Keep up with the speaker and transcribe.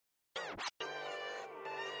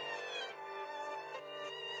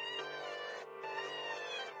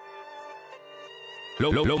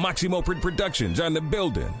Lo Máximo Productions on the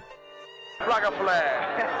building. Flag a flag.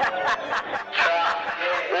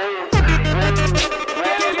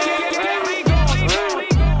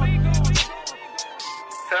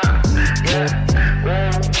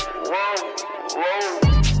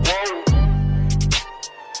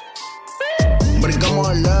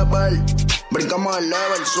 Brincamos el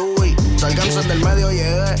level, subí. Salganse del medio,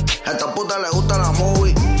 llegué. A esta puta le gusta la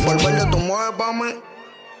movie. Por verde tú mueves pa' mí.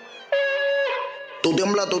 Tú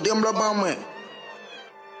tiemblas pa' mí.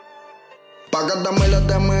 Pa' gastar miles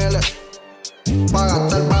de miles. Pa'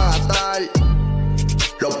 gastar.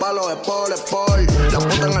 Los palos de pol. La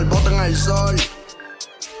puta en el bote en el sol.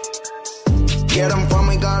 Quieren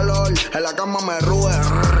fama y calor. En la cama me ruge.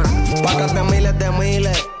 Pa' gastar miles de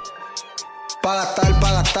miles. Pa'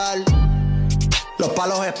 gastar. Los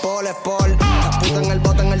palos es pol. La puta en el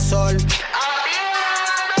bote en el sol.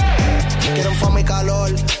 Quieren fama y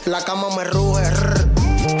calor. La cama me ruge.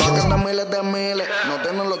 Pa' que miles de miles. No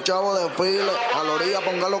tienen los chavos de file. A la orilla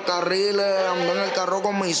ponga los carriles. Ando en el carro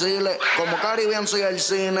con misiles. Como Caribbean soy el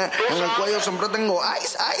cine. En el cuello siempre tengo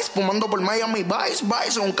ice. Fumando por Miami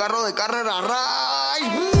Vice. Un carro de carrera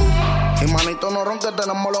Y manito no ronque.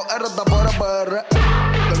 Tenemos los R hasta fuera PR.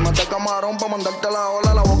 Te mete camarón pa' mandarte la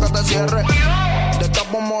ola. La boca te cierre. De esta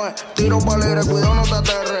pomoe, tiro pa'l aire, cuidado no te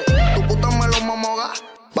aterre. Tu puta me lo mamoga,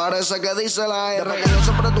 parece que dice la R. De yo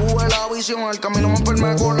siempre tuve la visión, el camino me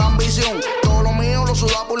enfermé con la ambición. Todo lo mío lo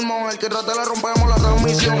suda pulmón, el que trate le rompemos la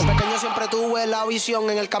transmisión. De pequeño siempre tuve la visión,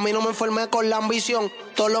 en el camino me enfermé con la ambición.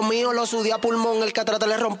 Todo lo mío lo sudía pulmón, el que trate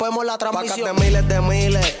le rompemos la transmisión. Pacas de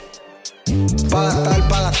miles,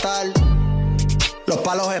 pa' gastar. Los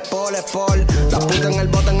palos es pol. La puta en el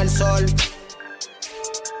bote en el sol.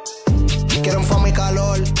 Quieren fama y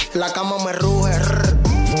calor, la cama me ruge.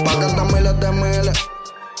 Pa' gastar miles de miles.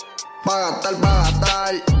 Pa' gastar.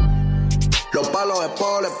 Los palos es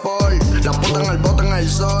pol. La puta en el bote en el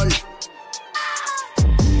sol.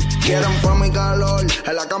 Quieren fama y calor,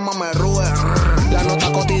 en la cama me ruge. La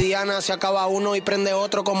nota cotidiana, se acaba uno y prende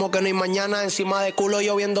otro como que no hay mañana. Encima de culo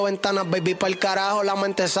yo viendo ventanas, baby pa'l carajo, la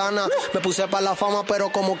mente sana. Me puse pa' la fama,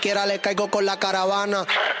 pero como quiera le caigo con la caravana.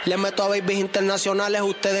 Le meto a babies internacionales,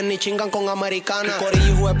 ustedes ni chingan con americanas.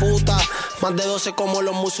 Corillo hijo de puta, más de 12 como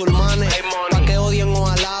los musulmanes. Pa' que odien o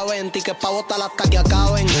alaben, tickets pa' botar hasta que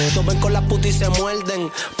acaben. Nos ven con las putas y se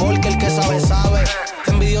muerden, porque el que sabe.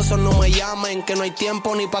 Envidiosos no me llamen, que no hay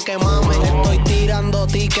tiempo ni pa' que mamen. Estoy tirando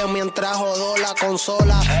tickets mientras jodo la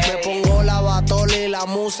consola. Me pongo la batola y la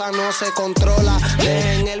musa no se controla.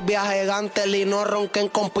 Dejen el viaje Gantel y no ronquen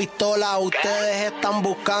con pistola. Ustedes están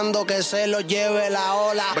buscando que se los lleve la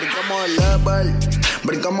ola.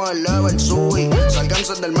 Brincamos el level, subí.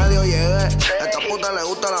 Salganse del medio, llegué. A esta puta le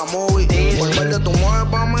gusta la movie. Por verde tú mueves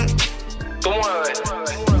pa' mí. ¿Tú mueves?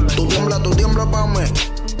 Tú tiemblas pa' mí.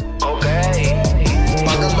 Ok.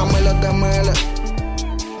 Pa' gastar miles de miles.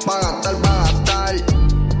 Pa' gastar.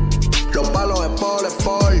 Los palos es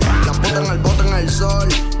pol. La puta en el bote en el sol.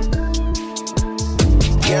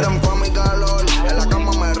 Quieren fama y calor. En la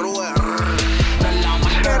cama me ruge.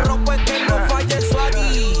 Que rompe que no falle el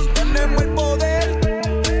swaggy. Tenemos el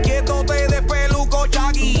poder. Quieto te de peluco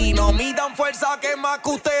chagui. No midan fuerza que más que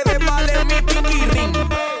ustedes vale mi pinky ring.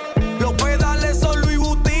 Los pedales son Louis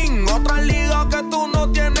Vuitton. Otra liga que tú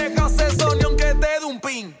no tienes que hacer son ni aunque te dé un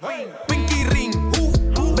pin. Pinky ring.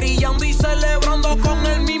 Brillando y celebrando con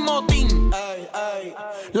el mismo team.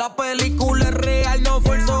 La película es real, no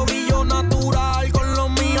fue el sobrillo natural. Con los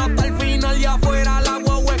míos hasta el final y afuera la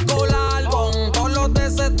guagua escolar. Con todos los de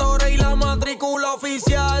sectores y la matrícula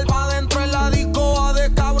oficial. Pa' dentro en la disco a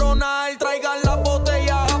descabronar. Traigan las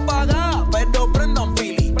botellas apagadas, pero prendan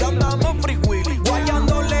fili. Ya andamos free willy,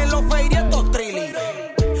 guayándole los feiries a estos trillis.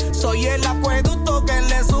 Soy el acueducto que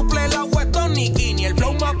le suple la Weston y Kini. El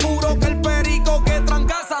flow más puro que el perico que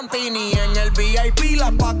tranca Santini. En el VIP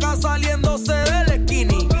las pacas saliéndose del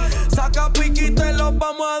skinny. Saca piqui y te los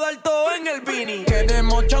vamos a dar todo en el Vini.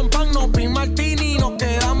 Queremos champán, no pin martini. Nos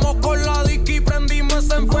quedamos con la disco y prendimos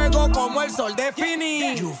en fuego como el sol de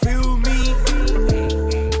Fini. You feel me?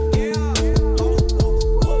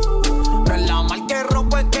 No es la mal que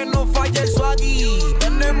rompe, es que no falla el swaggy.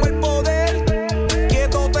 Tenemos el poder.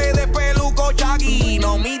 Quiedote de peluco chagui.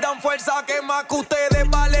 No midan fuerza que más que ustedes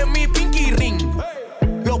valen mi pinky ring.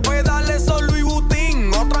 Los pedales son Louis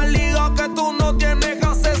Vuitton. Otra liga que tú no tienes que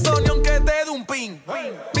hacer son ni aunque te dé un pin.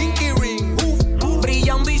 Pinky ring.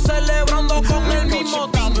 Brillando y celebrando con el mismo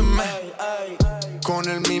team. Con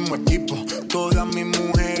el mismo equipo. Todas mis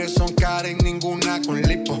mujeres son caras y ninguna con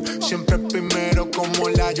lipo. Siempre primero como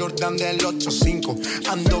la Jordan del 8-5.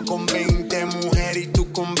 Ando con 20 mujeres y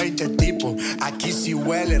tú con 20 tipos. Aquí sí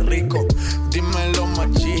huele rico, dímelo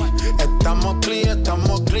machi. Estamos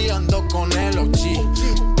criando con el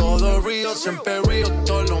OG. Todo río, siempre río,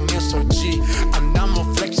 todo lo mío es OG.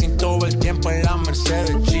 Andamos flexing todo el tiempo en la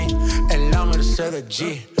Mercedes G. En la Mercedes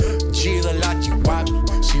G. G de la Chihuahua.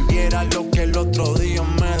 Si viera lo que el otro día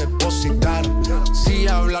me depositaron. Si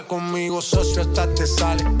habla conmigo, socio, hasta te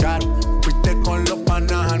sale caro. Fuiste con los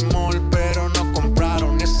panas al mall, pero no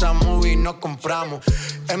compraron. Esa movie no compramos.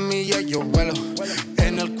 En mi yo vuelo,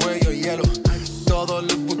 en el cuello hielo. Todo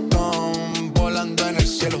el botón volando en el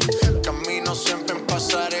cielo. Camino siempre en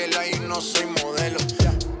pasarela y no soy modelo.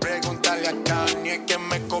 Pregúntale a Kanye que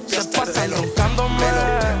me copia. Se pasan roncándome,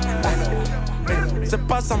 se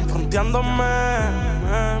pasan fronteándome,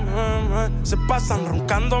 se pasan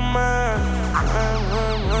roncándome,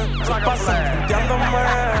 se pasan fronteándome.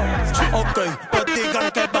 Ok, pues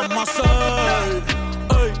digan que vamos a hacer.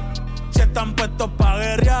 Ey, si están puestos pa'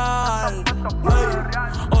 guerrear, ey,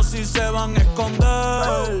 o si se van a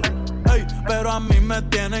esconder, ey, pero a mí me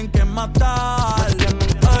tienen que matar. Ey,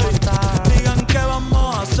 digan que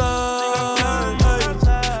vamos a hacer. Ey,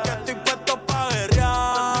 que estoy puesto pa'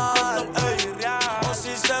 guerrear, ey, o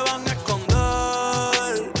si se van a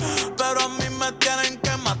esconder, pero a mí me tienen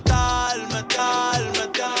que matar,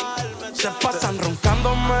 Se pasan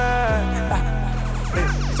roncándome,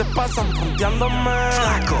 se pasan fronteándome,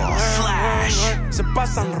 se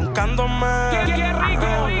pasan roncándome,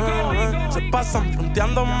 se pasan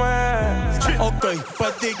fronteándome. Ok,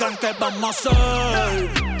 pues digan que vamos a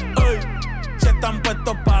hacer. Ey, si están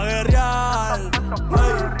puestos pa' guerrear, ey,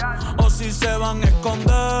 o si se van a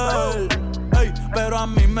esconder, ey, pero a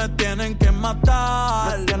mí me tienen que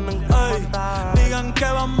matar. Ey, digan que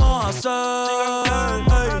vamos a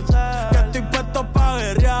hacer. Ey, que estoy puesto pa'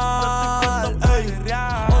 guerrear, ey,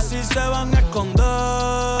 o si se van a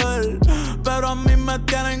esconder, pero a mí me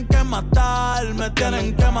tienen que matar,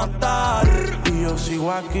 Y yo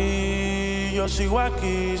sigo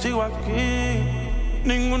aquí, sigo aquí.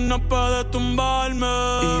 Ninguno puede tumbarme.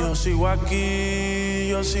 Y yo sigo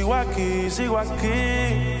aquí, sigo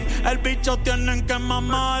aquí. El bicho tienen que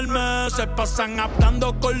mamarme. Se pasan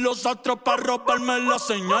hablando con los astros para robarme las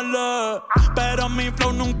señales, pero mi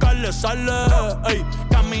flow nunca le sale. Ey,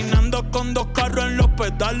 caminando con 2 carros en los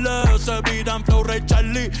pedales. Se viran Flow Ray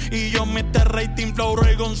Charlie y yo Mr. Rating Flow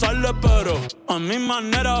Ray González. Pero a mi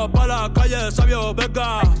manera pa' la calle de Sabio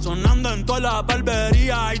Vega, sonando en todas las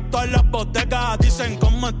barberías y todas las bodegas. Dicen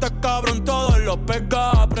como este cabrón todos los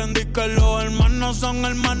pega. Aprendí que los hermanos son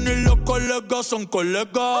hermanos y los colegas son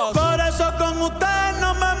colegas. Por eso con ustedes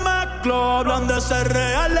no me mezclo. Hablan de ser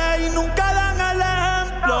reales y nunca dan el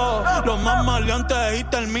ejemplo. Los más maleantes y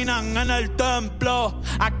terminan en el templo.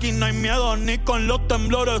 Aquí no hay miedo ni con los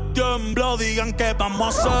temblores tiemblo. Digan que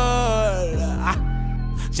vamos a hacer.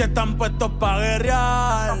 Si están puestos pa'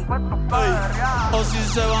 guerrear, ey, o si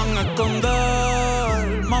se van a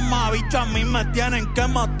esconder. Mamá bicho, a mí me tienen que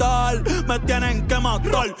matar, Digan que vamos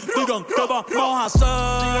a hacer.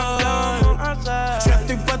 Si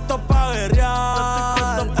estoy puesto pa'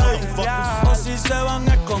 guerrear, ey, o si se van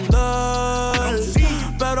a esconder,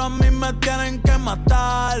 pero a mí me tienen que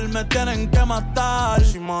matar,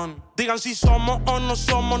 Simón. Digan si somos o no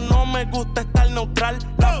somos, no me gusta estar neutral.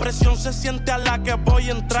 La presión se siente a la que voy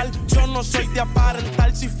a entrar. Yo no soy de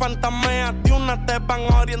aparentar, si fantameas de una te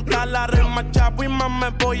van a orientar. La rima chavo y más me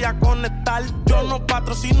voy a conectar. Yo no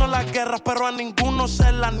patrocino la guerra, pero a ninguno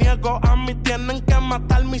se la niego. A mí tienen que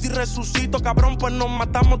matarme y si resucito, cabrón, pues nos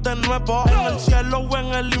matamos de nuevo. En el cielo o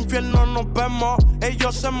en el infierno nos vemos.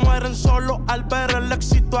 Ellos se mueren solo al ver el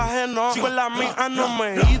éxito ajeno. Con la mía no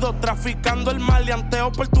me he ido, traficando el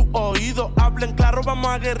maleanteo por tu oído. Hablen claro, vamos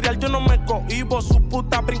a guerrear, yo no me cohibo. Su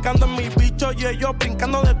puta brincando en mi bicho y ellos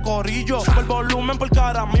brincando de corillo. Sube el volumen porque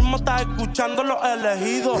ahora mismo estás escuchando los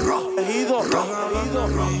elegidos.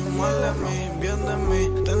 Mal de mí, bien de mí.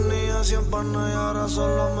 Tenía 100 panas y ahora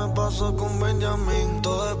solo me paso con Benjamin.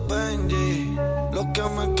 Todo es Benji. Los que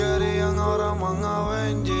me querían ahora man a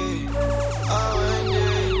Benji.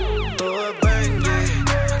 Todo es Benji.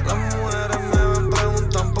 Las mujeres me ven,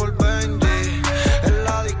 preguntan por Benji. En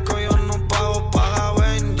la disco yo no pago, paga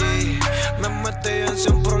Benji. Me metí en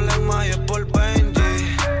 100 problemas y es por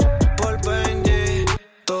Benji.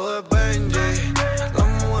 Todo es Benji. Las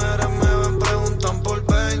mujeres me ven, preguntan por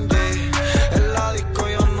Benji. En la disco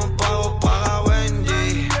yo no pago, paga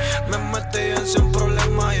Benji. Me metí en 100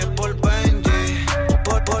 problemas y es por Benji.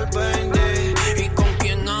 ¿Y con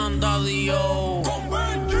quién anda Dio? Con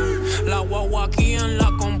Benji. La guagua ¿quién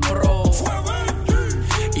la compró? Fue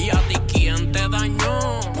Benji. ¿Y a ti quién te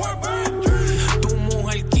dañó? Fue Benji. Tu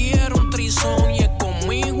mujer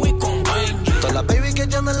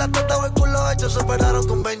noche se operaron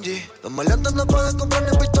con Benji. Los maleantes no pueden comprar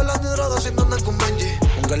ni pistolas ni drogas si no andan con Benji.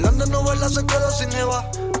 Un galán de novela se quedó sin Eva,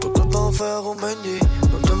 porque todo feo con Benji.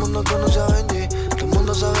 Todo el mundo conoce a Benji, todo el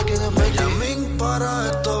mundo sabe quién es Benji. Benjamin,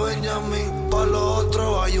 para esto Benjamin, para lo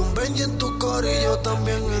otro. Hay un Benji en tu corillo,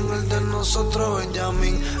 también en el de nosotros.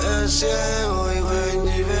 Benjamin es ciego y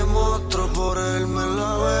Benji ve monstruo. Por él me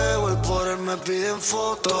la bebo y por él me piden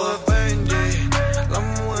fotos. Todo es Benji, las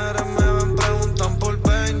mujeres me ven, preguntan por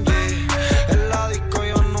Benji. En la disco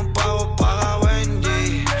yo no pago, paga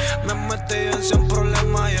Benji. Me metí en 100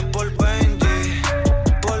 problemas y es por Benji.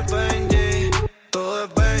 Por Benji, todo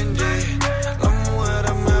es Benji. Las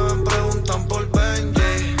mujeres me ven, preguntan por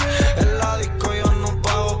Benji. En la disco yo no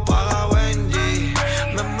pago, paga Benji.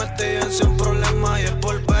 Me metí en 100 problemas y es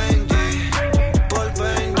por Benji. Por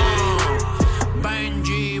Benji.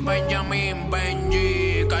 Benji, Benjamin,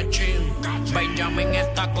 Benji, cachín. Benjamin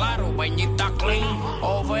está claro, Benji está clean.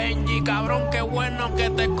 Oh Benji, cabrón, qué bueno que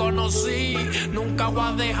te conocí. Nunca voy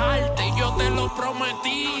a dejarte, yo te lo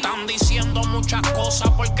prometí. Están diciendo muchas cosas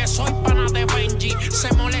porque soy pana de Benji.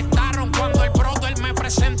 Se molestaron cuando el brother me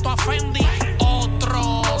presentó a Fendi.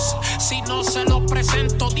 Otros, si no se los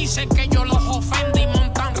presento, dicen que yo los ofendí.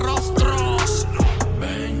 Montan rostros.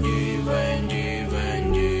 Benji, Benji,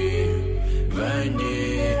 Benji,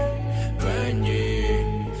 Benji, Benji.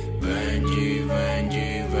 Benji,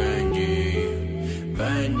 Benji, Benji,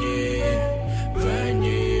 Benji,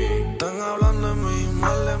 Benji. Están hablando de mí,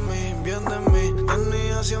 mal de mí, bien de mí.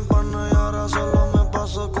 Tenía 100 panas y ahora solo me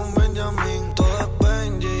paso con Benjamin. Todo es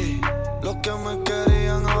Benji, los que me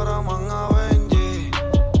querían ahora van a Benji.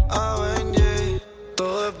 A Benji,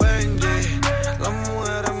 todo es Benji. Las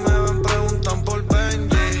mujeres me ven, preguntan por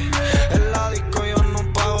Benji. En la disco yo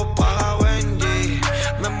no pago, paga Benji.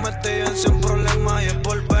 Me metí en 100 problemas y es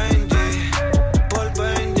por Benji.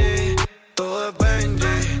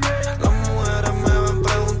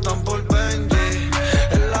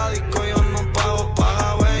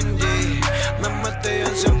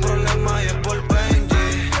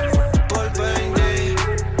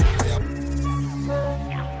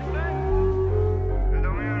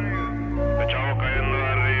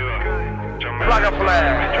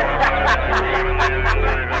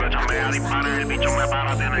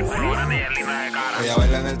 Ella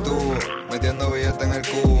baila en el tubo, metiendo billetes en el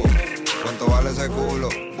cubo. ¿Cuánto vale ese culo?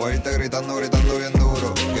 Voy a irte gritando, gritando bien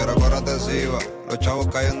duro. Quiero córrate encima, los chavos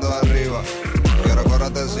cayendo de arriba. Quiero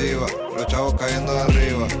córrate encima, los chavos cayendo de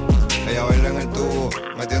arriba. Ella baila en el tubo,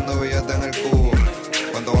 metiendo billetes en el cubo.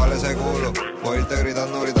 ¿Cuánto vale ese culo? Voy a irte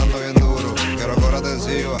gritando, gritando bien duro. Quiero córrate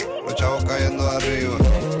encima, los chavos cayendo de arriba.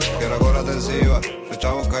 Quiero córrate encima, los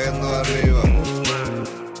chavos cayendo de arriba.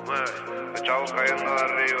 Los chavos cayendo de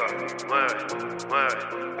arriba.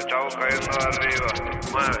 Los chavos cayendo de arriba.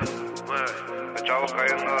 Los chavos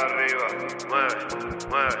cayendo de arriba.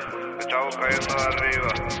 Los chavos cayendo de arriba.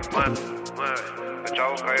 Los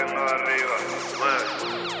chavos cayendo de arriba.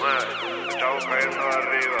 Los chavos cayendo de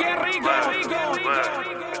arriba. ¡Qué rico, rico, rico!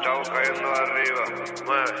 Los chavos cayendo de arriba.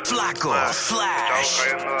 Flaco, Flash. Los chavos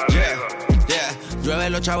cayendo de arriba. Yeah, llueve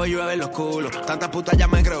los chavos y llueve los culos. Tantas putas ya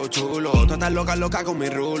me creo chulo. Tú estás loca, loca con mi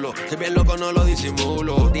rulo. Soy bien loco, no lo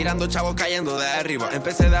disimulo. Tirando chavos cayendo de arriba.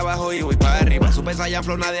 Empecé de abajo y voy para arriba. Su pesa ya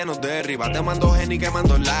flow, nadie nos derriba. Te mando Geni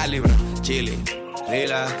quemando la libra. Chile,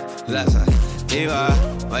 Rila, Laza, Viva,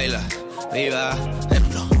 baila, viva,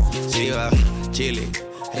 explosiva. Chile,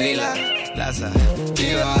 Rila, Laza,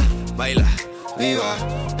 Viva, baila, viva,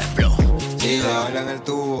 explosiva. Baila en el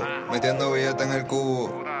tubo, metiendo billetes en el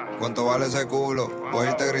cubo. ¿Cuánto vale ese culo? Voy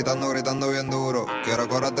a irte gritando, gritando bien duro. Quiero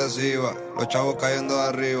córrate encima, los chavos cayendo de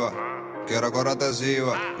arriba. Quiero córrate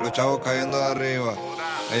encima, los chavos cayendo de arriba.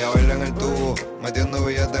 Ella baila en el tubo, metiendo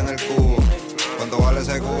billetes en el cubo. ¿Cuánto vale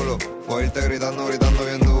ese culo? Voy a irte gritando, gritando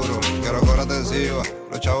bien duro. Quiero córrate encima,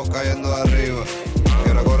 los chavos cayendo de arriba.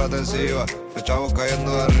 Quiero córrate encima, los chavos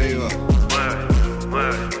cayendo de arriba.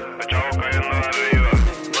 Los chavos cayendo de arriba.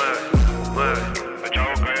 Los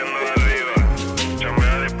chavos cayendo de arriba.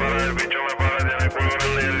 Chamea dispara, el bicho me para, tiene el culo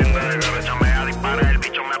grande y es linda de cara. Chamea dispara, el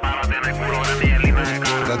bicho me para, tiene el culo grande y es linda de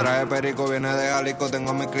cara. Te traje perico, viene de Jalisco,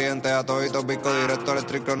 tengo a mis clientes a toditos pico, directo al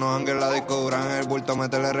estricto, no hangue en la disco, duran en el bulto,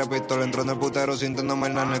 métele repito, le entro en el putero sintiéndome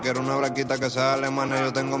el nene, quiero una braquita que sea alemana,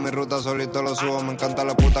 yo tengo mi ruta, solito lo subo, me encanta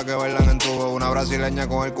la puta que bailan en tubo, una brasileña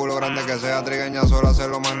con el culo grande, que sea trigueña, sola se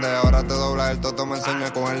lo mande, ahora te dobla, el toto me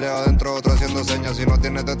enseña, con el dedo adentro, otro haciendo señas, si no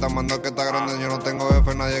tienes teta, mando que está grande, yo no tengo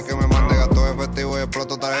jefe, nadie que me mande, gasto efectivo y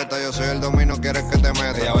exploto tarjeta, yo soy el domino, quieres que te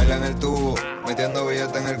meta, ella baila en el tubo, metiendo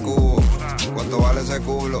billetes en el cubo, ¿cuánto vale ese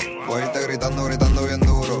culo? Voy voy a irte gritando, gritando bien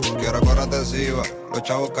duro. Quiero corratesiva, los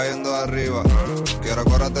chavos cayendo de arriba. Quiero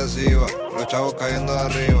corratesiva, los chavos cayendo de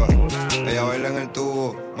arriba. Ella baila en el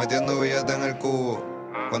tubo, metiendo billetes en el cubo.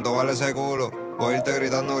 ¿Cuánto vale ese culo? Voy a irte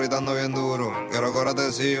gritando, gritando bien duro. Quiero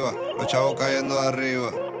corratesiva, los chavos cayendo de arriba.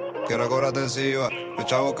 Quiero corratesiva, los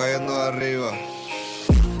chavos cayendo de arriba.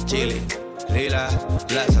 Chile, Rila,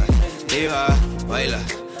 Plaza, Viva, baila,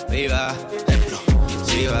 viva,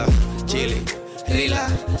 explosiva. Chile, Rila,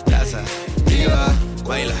 Plaza, Viva,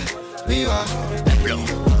 baila, viva,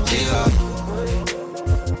 explosiva.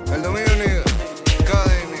 El dominio nigga,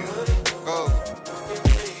 Cadena, go.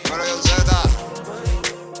 Mario Z,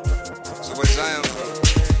 Super Saiyan.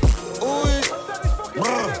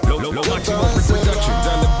 Lo Máximo Productions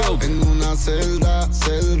on the building. En una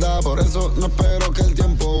celda, por eso no espero que el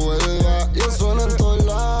tiempo vuelva. Yo sueno en todos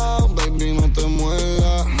lados, baby, no te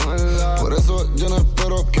muelas. Por eso yo no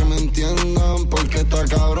espero que me entiendan, porque está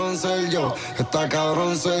cabrón ser yo, está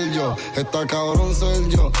cabrón ser yo, está cabrón ser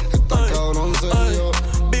yo, está cabrón ser yo.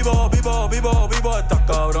 Vivo, está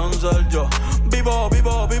cabrón ser yo. Vivo,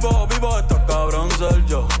 está cabrón ser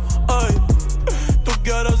yo. Ay, tú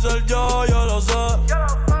quieres ser yo lo sé.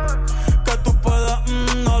 Que tú puedas,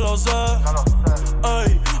 no lo sé.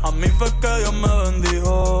 Ay, a mí fue que Dios me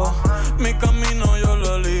bendijo. Mi camino yo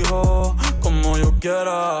lo elijo como yo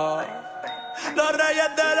quiera. Los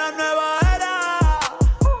reyes de la nueva era,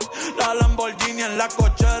 la Lamborghini en la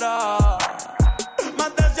cochera,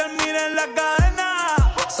 más de 100,000 en la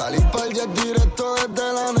cadena. Salí pa'l jet directo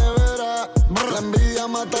desde la nevera. La envidia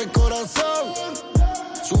mata el corazón.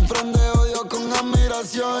 Sufren de odio con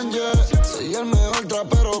admiración, yeah. Soy el mejor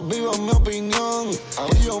trapero, vivo en mi opinión.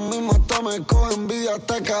 Y yo mismo hasta me cojo envidia,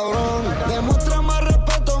 hasta cabrón. Demuestra más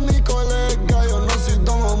respeto a mi colega. Yo no soy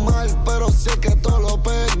Don Omar, pero sé que todo lo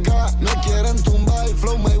pega. Me quieren tumbar,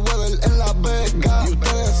 Flow Mayweather en Las Vegas. Y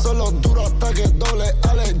ustedes son los duros hasta que doble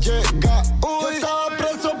Ale llega. Yo estaba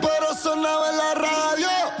preso, pero sonaba en la radio.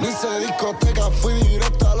 No hice discoteca, fui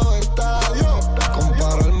directo a los estadios.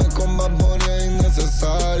 Compararme con Bad Bunny es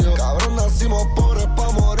innecesario. Cabrón, nacimos pobres pa'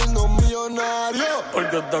 morirnos millonarios.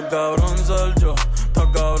 Porque está cabrón ser yo,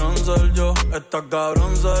 está cabrón ser yo, está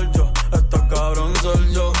cabrón ser yo, está cabrón ser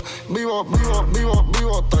yo. Vivo,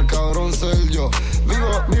 está cabrón ser yo.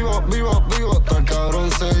 Vivo, está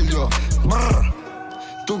cabrón ser yo. Brr.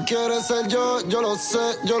 Tú quieres ser yo lo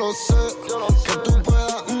sé, yo lo sé. Que tú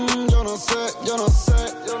puedas, yo no sé.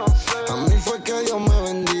 A mí fue que Dios me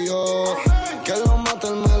bendijo, que lo mate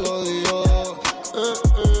él me lo dio.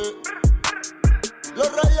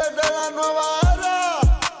 Los reyes de la nueva era,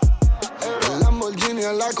 el Lamborghini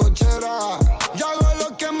en la cochera. Yo hago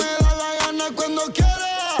lo que me da la gana cuando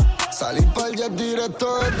quiera. Salí pa'l jet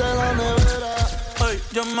directo desde la nevera. Ay,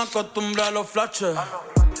 yo me acostumbré a los flashes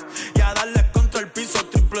y a darle contra el piso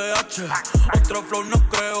Triple H. Otro flow no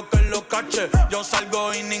creo que lo cache. Yo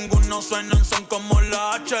salgo y ninguno suena en son como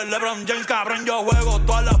la H. LeBron James, cabrón, yo juego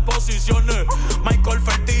todas las posiciones. Michael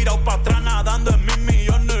Phelps tirado pa' atrás nadando en mis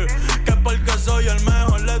millones. Que porque soy el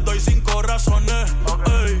mejor les doy 5 razones.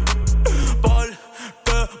 Ey, porque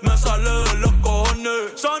me sale de los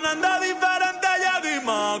cojones. Sonan de diferente, ya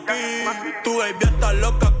dime aquí. Tu baby está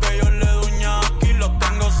loca que yo le doy ñaki. Los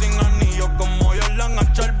tengo sin anillo como yo le han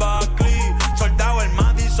hecho el Buckley. Soldado el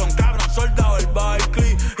Madison, cabrón, soldado el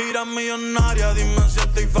Barkley. Gira millonaria, dime si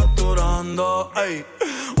estoy facturando. Ey,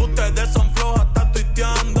 ustedes son flojas, está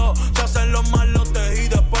tuiteando. Se hacen los malotes y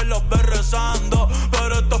después los ves rezando.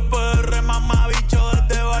 Pero estos PR, mamá bicho,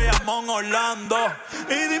 desde Bayamón, Orlando.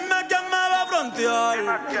 Y dime quién me va a frontear.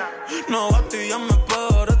 No basti, ya me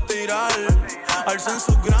puedo retirar. Alcen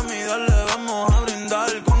su Grammy, dale, vamos a brindar.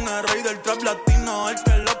 Con el rey del trap latino, el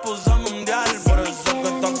que lo puso mundial. Por eso que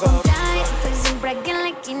está cabrón. Estoy siempre aquí en la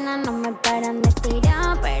esquina, no me paran de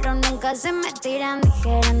tirar. Pero nunca se me tiran,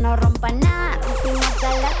 dijeron no rompan nada. Rompimos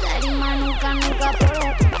hasta la tarima, nunca por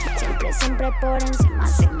detrás. Siempre por encima,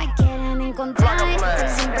 si me quieren encontrar. Estoy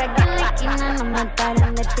siempre aquí en la esquina, no me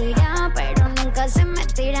paran de tirar. Pero nunca se me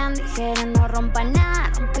tiran, dijeron no rompan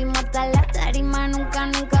nada. Rompimos hasta la tarima, nunca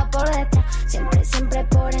por detrás. Siempre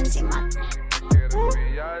por encima.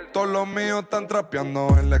 Todos los míos están trapeando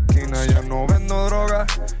en la esquina. Ya no vendo droga,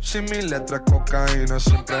 sin mi letra es cocaína.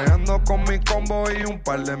 Siempre ando con mi combo y un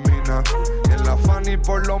par de minas. En la Fanny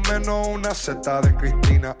por lo menos una seta de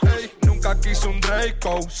Cristina. Ey, nunca quise un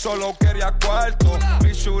Draco, solo quería cuarto.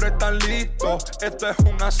 Mis shooters están listos, esto es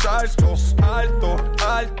un asalto.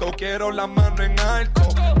 Alto, quiero la mano en alto.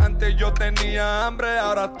 Antes yo tenía hambre,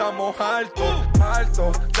 ahora estamos alto.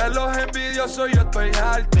 De los envidiosos yo estoy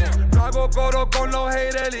alto. No hago coro con los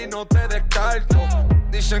haters y no te descarto.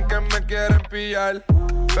 Dicen que me quieren pillar,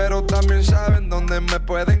 pero también saben dónde me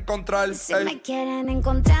pueden encontrar. Si me quieren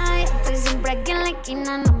encontrar, estoy siempre aquí en la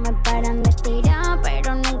esquina. No me paran de tirar,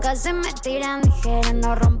 pero nunca se me tiran. Dijeron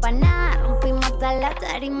no rompa nada, rompimos hasta la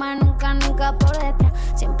tarima. Nunca, nunca por detrás,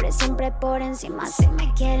 siempre, siempre por encima. Si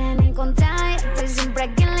me quieren encontrar, estoy siempre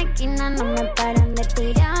aquí en la esquina. No me paran de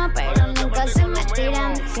tirar, pero nunca se me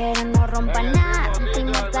tiran. Dijeron no rompa nada,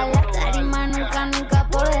 rompimos hasta la tarima. Nunca, nunca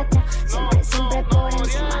por detrás, siempre, siempre por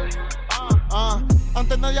encima.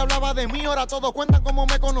 Antes nadie hablaba de mí, ahora todos cuentan cómo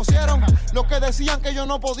me conocieron. Los que decían que yo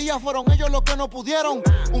no podía fueron ellos los que no pudieron.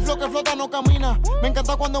 Un flow que flota no camina, me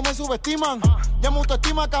encanta cuando me subestiman. Ya mi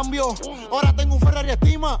autoestima cambió, ahora tengo un Ferrari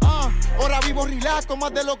estima. Ahora vivo relax, con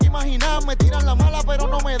más de lo que imaginas. Me tiran la mala pero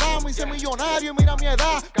no me da, me hice millonario y mira mi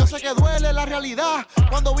edad. Yo sé que duele la realidad,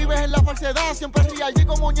 cuando vives en la falsedad. Siempre ríe allí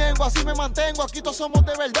como ñengo, así me mantengo. Aquí todos somos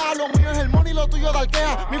de verdad, lo mío es el money, lo tuyo de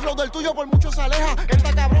alqueja. Mi flow del tuyo por mucho se aleja.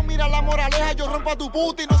 Esta cabrón mira la moraleja, yo rompo a tu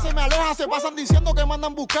puta y no se me aleja. Se pasan diciendo que me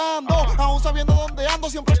andan buscando, aún sabiendo dónde ando.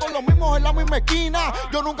 Siempre con los mismos en la misma esquina,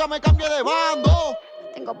 yo nunca me cambié de bando.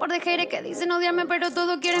 Tengo par de haters que dicen odiarme, pero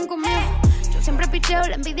todos quieren conmigo. Yo siempre picheo,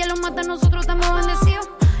 la envidia los mata, nosotros estamos bendecidos.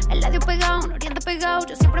 El ladio pegado, un oriente pegado,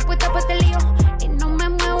 yo siempre puesta para este lío. Y no me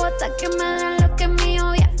muevo hasta que me den lo que es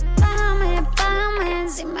mío. Yeah. Págame, págame,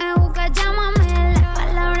 si me buscas llámame. Las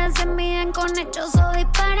palabras se miden con hechos o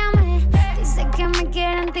dispárame. Dicen que me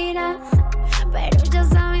quieren tirar, pero ya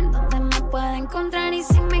saben dónde me pueden encontrar. Y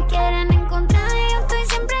si me quieren encontrar, yo estoy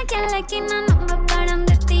siempre aquí en la esquina. No me paran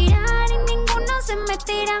de tirar y ninguno se me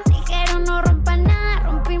tira. Dijeron no rompa nada,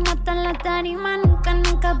 rompimos hasta la tarima. Nunca,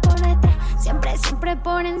 nunca por detrás, siempre, siempre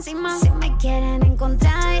por encima. Si me quieren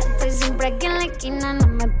encontrar, yo estoy siempre aquí en la esquina. No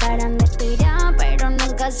me paran de tirar, pero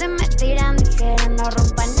nunca se me tiran. Dijeron no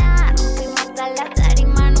rompa nada, rompimos hasta la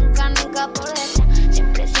tarima. Nunca, nunca por detrás,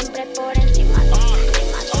 siempre, siempre por encima.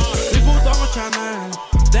 Chanel,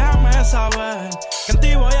 déjame saber que en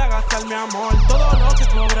ti voy a gastar mi amor. Todo lo que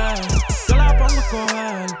cobré, yo la pongo a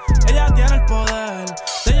escoger. Ella tiene el poder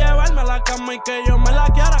de llevarme a la cama y que yo me la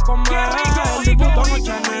quiera comer.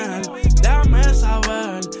 Chanel, déjame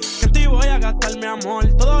saber que en ti voy a gastar mi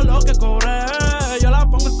amor. Todo lo que cobré, yo la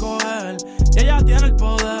pongo a escoger. Y ella tiene el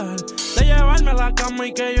poder de llevarme a la cama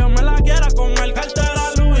y que yo me la quiera comer.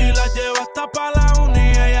 Cartera Louis la lleva hasta pa' la uni.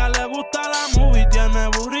 Ella le gusta la movie, tiene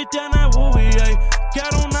booty, tiene boobie.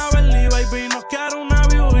 Quiero una Bentley, baby, no quiero una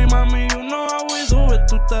beauty. Mami, you know how we do it.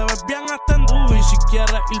 Tú te ves bien hasta en Dubai. Si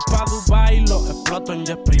quieres ir pa' Dubai, lo exploto en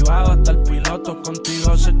jet privado. Hasta el piloto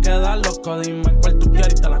contigo se queda loco. Dime cuál tú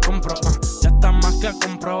quieres y te la compro. Ya está más que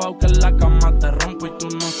comprobado que en la cama te rompo. Y tú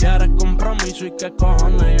no quieres compromiso. Y qué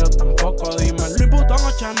cojones, yo tampoco. Dime Louis Vuitton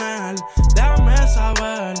o Chanel, déjame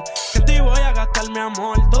saber que en ti voy a gastar mi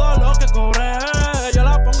amor. Todo lo que cobré, yo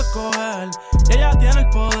la pongo a escoger. Y ella tiene el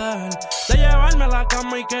poder de llevarme a la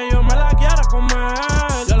cama y que yo me la quiera comer.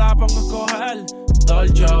 Yo la pongo a escoger.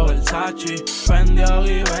 Dolce, Versace, Fendi o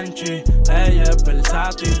Givenchy. Ella es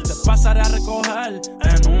versátil, te pasaré a recoger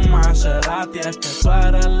en un Maserati. Es que tú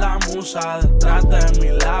eres la musa detrás de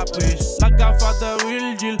mi lápiz. Las gafas de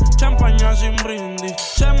Virgil, champaña sin brindis.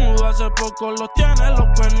 Se mudó hace poco, lo tiene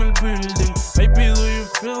loco en el building. Baby, do you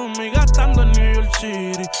feel me? Gastando en New York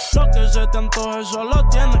City. Lo que se te antoje solo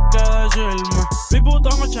tienes que decirme. Mi puto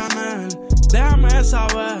Chanel, déjame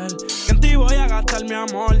saber que en ti voy a gastar mi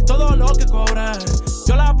amor. Todo lo que cobré,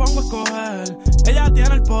 yo la pongo a escoger. Ella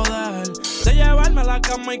tiene el poder de llevarme a la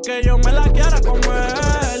cama y que yo me la quiera comer.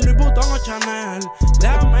 Louis Vuitton o Chanel,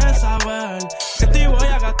 déjame saber que en ti voy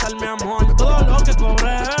a gastar mi amor. Todo lo que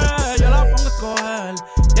cobré, yo la pongo a escoger.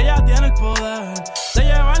 Ella tiene el poder de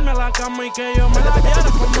llevarme a la cama y que yo me la quiera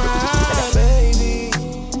comer. Baby,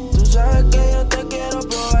 tú sabes que yo te quiero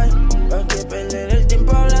probar. ¿Para qué perder el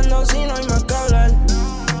tiempo hablando si no hay más que hablar?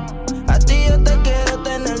 A ti yo te quiero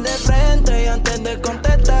tener de frente y antes de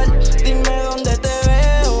contestar, dime dónde te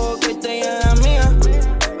veo, que estoy en la mía.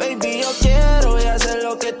 Baby, yo quiero y hacer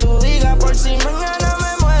lo que tú digas. Por si mañana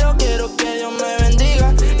me muero, quiero que Dios me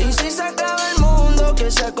bendiga. Y si se acaba el mundo,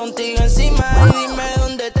 que sea contigo encima. Y dime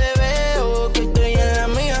dónde te veo, que estoy en la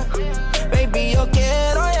mía. Baby, yo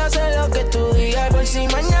quiero y hacer lo que tú digas. Por si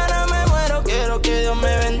mañana me muero, quiero que Dios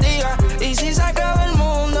me bendiga. Y si se acaba el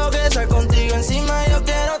mundo, que sea contigo encima. Yo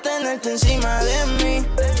quiero tenerte encima de mí,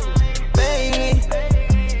 baby.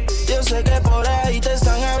 Yo sé que por ahí te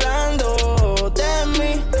están hablando de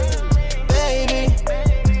mí, baby.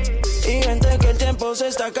 Y vente que el tiempo se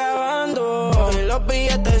está acabando y los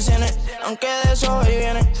billetes vienen, aunque de eso hoy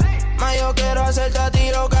viene. Más yo quiero hacerte a ti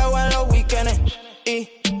lo que hago en los weekends. Y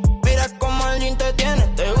mira cómo el jean te tiene.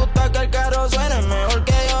 Te gusta que el carro suene mejor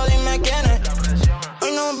que yo, dime quién es.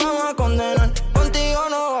 Hoy nos vamos a condenar, contigo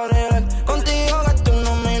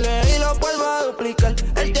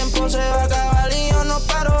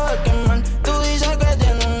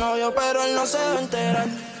no se va a enterar.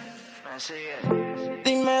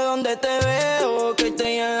 Dime dónde te veo, que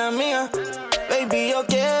estoy en la mía. Baby, yo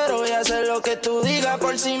quiero y hacer lo que tú digas.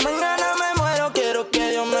 Por si mañana me muero, quiero que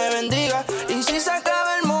Dios me bendiga. Y si se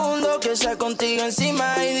acaba el mundo, que sea contigo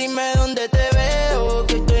encima. Y dime dónde te veo,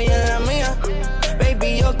 que estoy en la mía.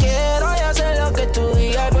 Baby, yo quiero y hacer lo que tú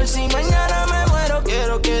digas. Por si mañana me muero,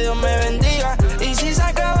 quiero que Dios me bendiga. Y si se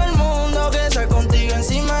acaba el mundo, que sea contigo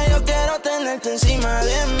encima. Yo quiero tenerte encima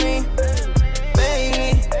de mí,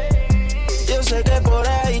 baby. Yo sé que por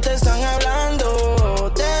ahí te están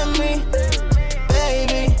hablando de mí,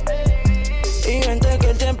 baby. Y vente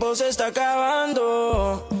que el tiempo se está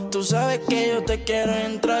acabando. Tú sabes que yo te quiero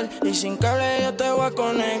entrar y sin cable yo te voy a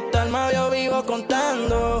conectar. Más yo vivo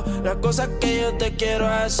contando las cosas que yo te quiero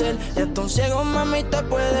hacer. Y hasta un ciego, mami, te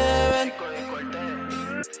puede ver.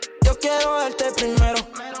 Yo quiero verte primero.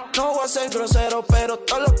 No voy a ser grosero, pero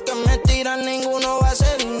todos los que me tiran, ninguno va a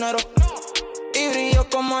ser dinero. Y brillo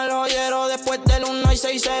como el joyero después del 1 y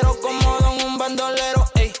 6-0, como don un bandolero,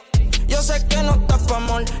 ey. Yo sé que no estás pa'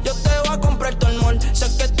 amor, yo te voy a comprar todo el mall. Sé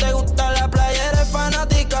que te gusta la playa, eres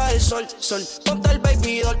fanática del sol. Ponte el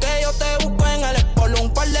baby doll que yo te busco en el espolo.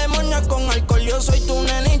 Un par de moñas con alcohol, yo soy tu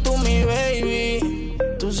nene y tú mi baby.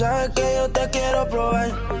 Tú sabes que yo te quiero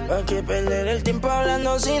probar. ¿Para qué perder el tiempo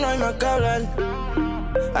hablando si no hay más que hablar?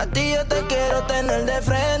 A ti yo te quiero tener de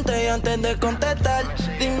frente y antes de contestar,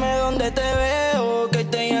 dime dónde te veo, que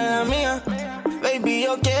estoy en la mía. Baby,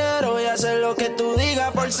 yo quiero y hacer lo que tú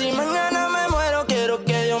digas. Por si mañana me muero, quiero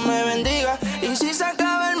que Dios me bendiga. Y si se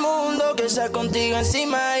acaba el mundo, que sea contigo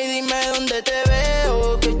encima. Y dime dónde te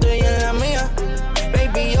veo, que estoy en la mía.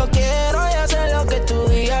 Baby, yo quiero y hacer lo que tú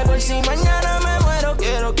digas. Por si mañana me muero,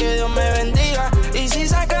 quiero que Dios me bendiga. Y si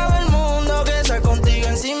se acaba el mundo, que sea contigo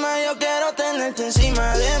encima. Yo quiero tenerte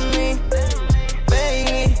encima de mí,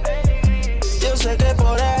 baby. Yo sé que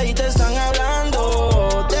por ahí te están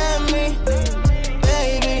hablando de mí,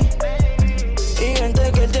 baby. Y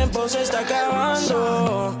vente que el tiempo se está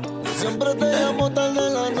acabando. Siempre te llamo tarde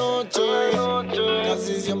en la noche,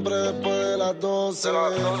 casi siempre después de las 12.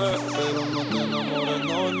 Pero no te enamores,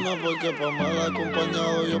 no, porque pa' mal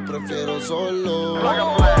acompañado yo prefiero solo.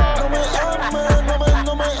 No me ames,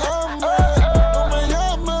 no me ames.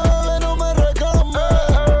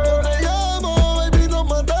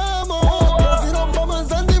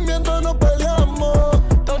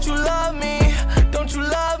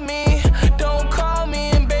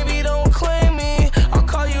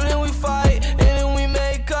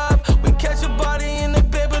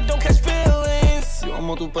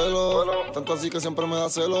 Tu pelo, tanto así que siempre me da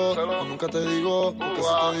celo. Nunca te digo, porque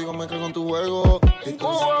si te digo me caigo en tu juego. Y tú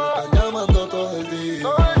siempre estás llamando todo el día.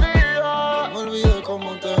 No me olvides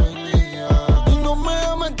cómo te venía. Y no me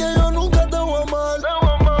ames que yo nunca te voy a amar.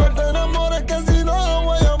 No te enamores que si no te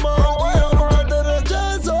voy a llamar. Y yo nunca te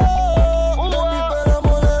rechazo. Baby, pero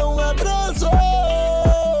amor es un atraso.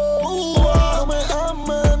 No me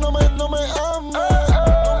ames, no me ames.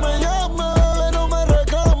 No me llames, no me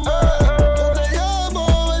reclames.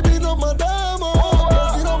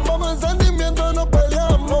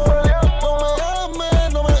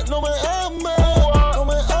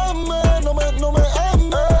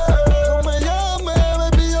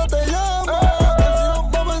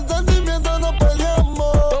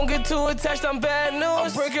 Attached, I'm bad news.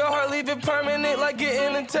 I'll break your heart, leave it permanent like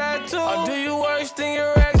getting a tattoo. I'll do you worse than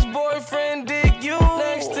your ex-boyfriend did you.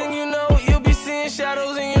 Next thing you know, you'll be seeing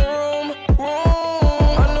shadows in your room.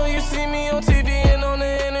 I know you see me on TV and on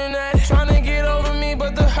the internet, trying to get over me,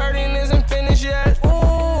 but the hurting isn't finished yet.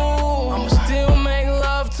 Ooh, I'ma still make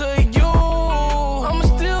love to you. I'ma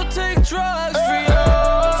still take drugs for you.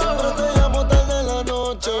 Siempre te llamo tarde en la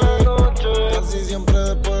noche, casi siempre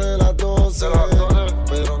después de las 12.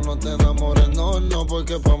 Pero no te enamores, no,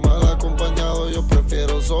 porque pa' mal acompañado yo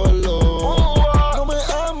prefiero solo. No me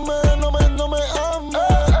ames, no me ames. No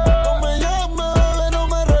me llames, no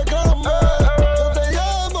me reclames. Yo te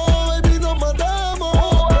llamo, baby, nos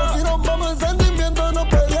matamos. Que si nos vamos en sentimiento nos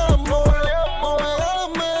peleamos. No me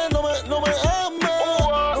ames, no me ames.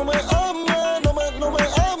 No me ames, no me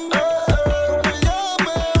ames. No me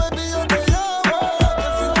llames, baby, yo te llamo. Que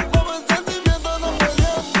si nos vamos en sentimiento nos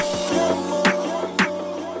peleamos.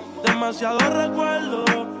 Demasiado recuerdo,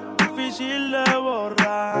 difícil de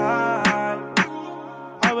borrar.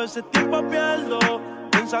 A veces tiempo pierdo,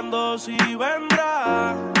 pensando si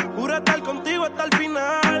vendrá. Juro estar contigo hasta el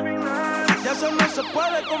final. Ya eso no se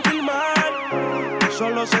puede confirmar.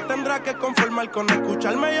 Solo se tendrá que conformar con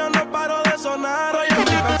escucharme. Yo no paro de sonar. Oye, me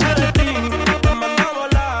cansé de ti, te mando a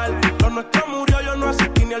volar. Lo nuestro murió, yo no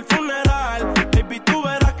asistí ni al funeral. Baby, tú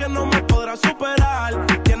verás que no me podrás superar.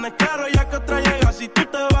 Tienes claro ya que otra llega si tú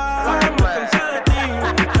te vas.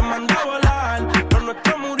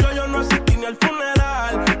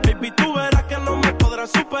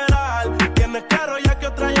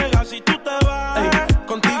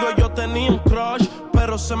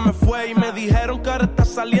 fue. Y me dijeron que ahora estás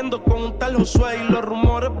saliendo con un tal Josué. Y los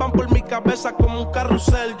rumores van por mi cabeza como un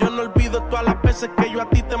carrusel. Yo no olvido todas las veces que yo a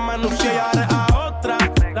ti te manoseé. Y ahora es a otra,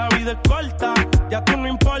 la vida es corta, ya tú no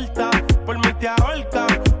importa, por mí te ahorca.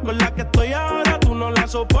 Con la que estoy ahora tú no la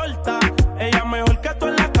soportas. Ella mejor que tú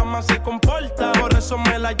en la cama se comporta. Por eso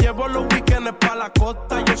me la llevo los weekends pa' la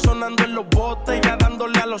costa. Yo sonando en los botes, ella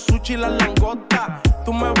dándole a los sushi y las langostas.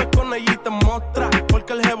 Tú me ves con ella y te mostras,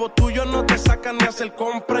 porque el jevo tuyo no te saca ni hacer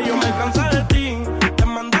compra. Yo me cansé de ti, te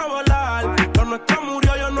mandé a volar. Lo nuestro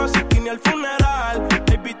murió, yo no asistí ni al funeral.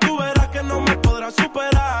 Baby, tú verás que no me podrás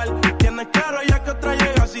superar. Tienes claro ya que otra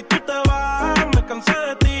llega si tú te vas. Me cansé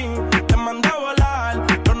de ti, te mandé a volar.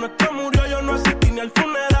 Lo nuestro murió, yo no asistí ni al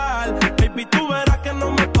funeral. Baby, tú verás que no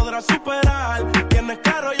me podrás superar. Tienes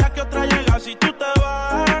claro ya que otra llega si tú te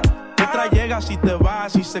vas. Otra llega si te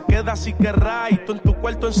vas, si se queda si querrá. Y tú en tu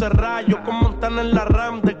cuarto encerrado, yo con Montana en la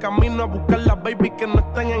RAM. De camino a buscar las baby que no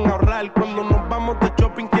estén en ahorrar. Cuando nos vamos de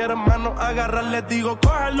shopping quieren manos agarrar. Les digo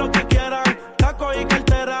cojan lo que quieran, taco y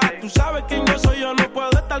cartera. Tú sabes quién yo soy, yo no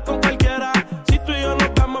puedo estar con cualquiera. Si tú y yo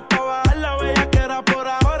nos vamos pa' bajar la bellaquera. Por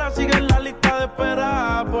ahora sigue en la lista de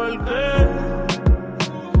espera. Porque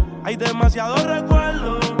hay demasiados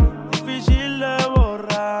recuerdos, difícil de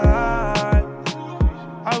borrar.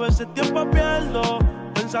 A veces tiempo pierdo,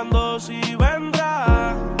 pensando si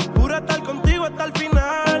vendrá. Juro estar contigo hasta el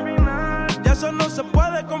final. Ya eso no se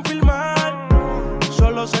puede confirmar.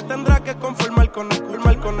 Solo se tendrá que conformar con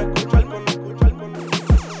escuchar, con escuchar, con escuchar, con escuchar.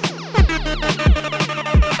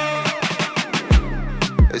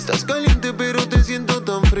 Estás caliente pero te siento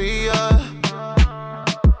tan fría.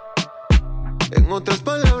 En otras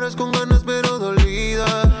palabras, con ganas pero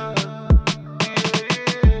dolida.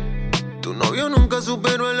 Tu novio nunca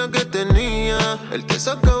superó a la que tenía. El que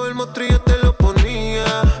sacaba el mostrillo te lo ponía.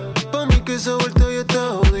 Pa' mí que esa vuelta ya está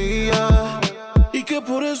jodida. Y que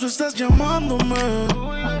por eso estás llamándome.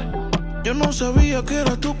 Yo no sabía que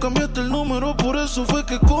era tú, cambiaste el número, por eso fue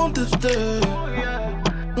que contesté.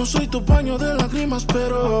 No soy tu paño de lágrimas,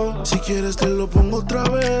 pero si quieres te lo pongo otra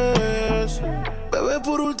vez. Bebé,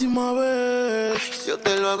 por última vez. Yo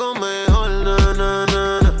te lo hago mejor, na, na,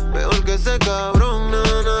 na, na. Mejor que ese cabrón, na,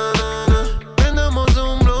 na, na, na. Prendamos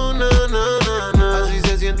un blow, na, na, na, na. Así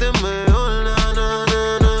se siente mejor, na, na,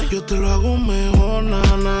 na, na. Yo te lo hago mejor, na,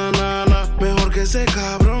 na, na, na. Mejor que ese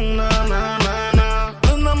cabrón, na, na, na, na.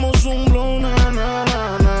 Prendamos un blow, na, na,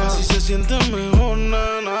 na, na. Así se siente mejor,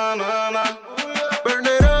 na, na, na, na. Burn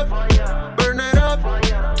it up,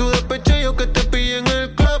 tu despeche yo que te pillé en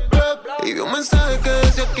el club, club. Y vi un mensaje que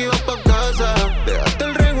decía que iba pa' casa. Dejaste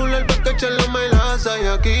el regular pa' cachar la melaza. Y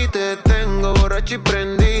aquí te tengo borracho y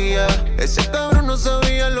prendía. Ese cabrón no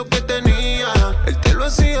sabía lo que tenía. Él te lo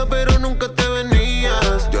hacía pero nunca te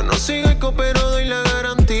venías. Yo no soy eco pero doy la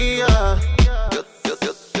garantía. Yo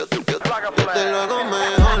te lo hago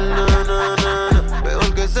mejor, na, na, na, na.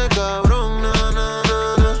 Mejor que ese cabrón, na, na,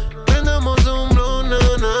 na, na. Prendamos un blow, na,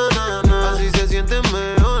 na, na, na. Así se siente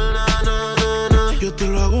mejor, na, na, na, na. Yo te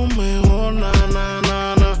lo hago mejor, na, na,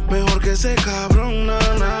 na, na. Mejor que ese cabrón, na,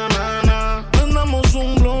 na, na, na. Prendamos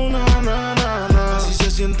un blow, na, na, na, na. Así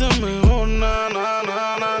se siente mejor, na, na,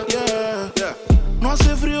 na, na. Yeah, yeah. No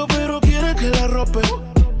hace frío pero quiere que la rope.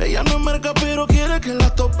 Ella no es merca pero quiere que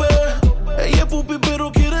la tope. Ella es pupi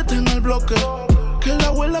pero quiere tener bloque. Que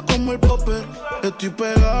la huela como el popper. Estoy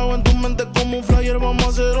pegado en tu mente como un flyer, vamos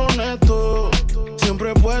a ser honestos.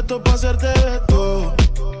 Siempre puesto pa' hacerte esto.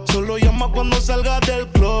 Solo llama cuando salgas del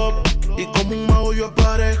club. Y como un mago yo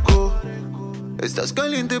aparezco. Estás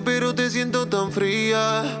caliente pero te siento tan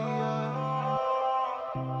fría.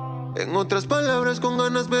 En otras palabras, con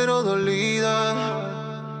ganas pero dolida.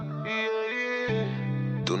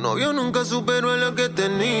 Tu novio nunca superó a la que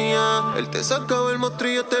tenía. Él te sacaba el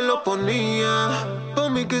mostrillo, te lo ponía. Pa'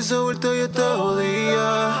 mí que esa vuelta ya está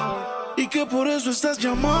jodida. Y que por eso estás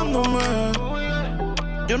llamándome.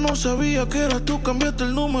 Yo no sabía que eras tú, cambiaste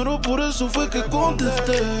el número, por eso fue que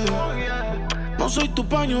contesté. No soy tu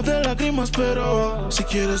paño de lágrimas, pero si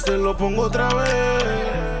quieres te lo pongo otra vez.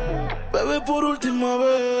 Bebé, por última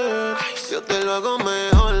vez. Yo te lo hago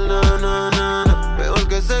mejor, na, na, na, na. Mejor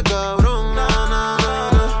que ese cabrón, na, na,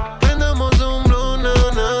 na, na. Prendamos un blow, na,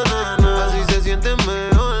 na, na, na. Así se siente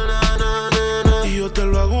mejor, na, na, na, na. Y yo te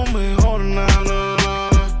lo hago mejor, na, na,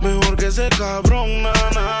 na. Mejor que ese cabrón, na,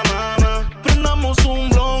 na, na, na. Prendamos un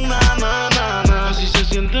blow, na, na, na, na. Así se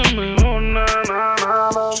siente mejor, na, na, na,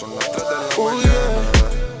 na. Son las 3 de la mañana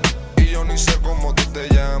y yo ni sé cómo tú te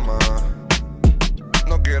llamas.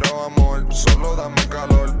 No quiero amor, solo dame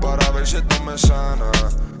calor para ver si esto me sana.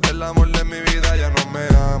 El amor de mi vida ya no me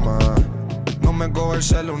ama. No me coge el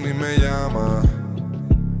celu ni me llama.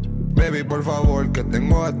 Baby, por favor, que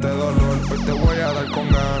tengo este dolor, pues te voy a dar con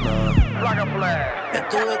ganas.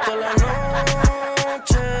 Estuve toda la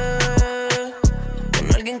noche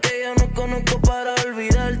con alguien que ya no conozco para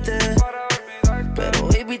olvidarte. Pero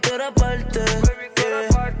baby, tú eras parte.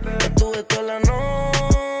 Estuve toda la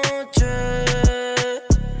noche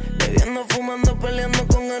bebiendo, fumando, peleando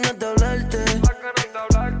con ganas de hablarte.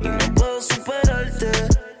 Y no puedo superarte.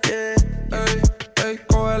 Ey, ey,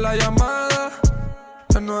 coge la llamada.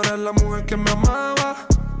 Ya no eres la mujer que me amaba.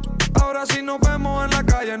 Ahora si nos vemos en la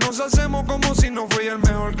calle, nos hacemos como si no fui el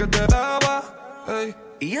mejor que te daba. Ey.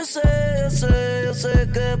 Y yo sé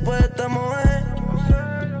que después estamos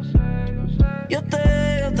Yo te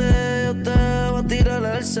voy a tirar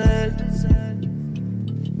al cel.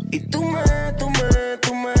 Y tú no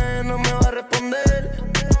me vas a responder.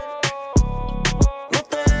 No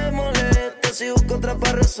te molestes si busco otra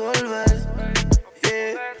para resolver.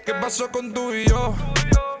 ¿Qué pasó con tú y yo?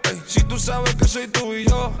 Ey, si tú sabes que soy tú y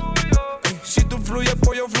yo. Ey, si tú fluyes,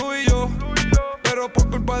 pues yo fluyo. Pero por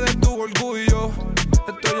culpa de tu orgullo.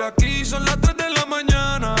 Estoy aquí, son las 3 de la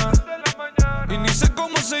mañana. Y ni sé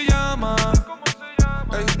cómo se llama.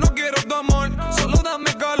 Ey, no quiero tu amor, solo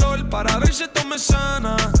dame calor para ver si esto me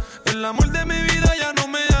sana. El amor de mi vida ya no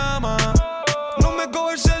me ama. No me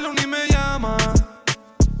coge el celu ni me llama.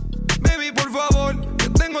 Baby, por favor, que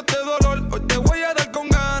tengo este dolor. Hoy te voy a dar con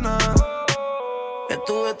ganas.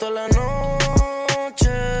 Estuve toda la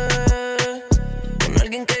noche con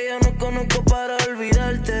alguien que ya no conozco para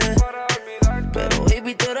olvidarte. Pero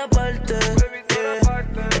baby, tú eras parte.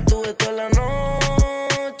 Estuve toda la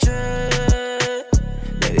noche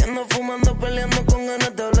bebiendo, fumando, peleando con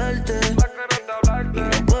ganas de hablarte. Y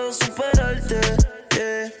no puedo superarte.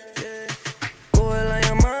 Coge la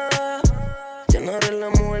llamada. Ya no eres la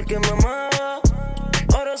mujer que me amaba.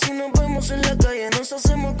 Ahora si nos vemos en la calle, nos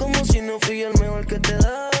hacemos como si no fui el mejor que te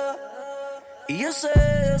daba. Y yo sé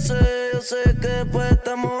que después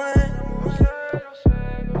estamos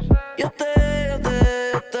Yo te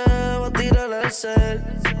voy a tirar al cel.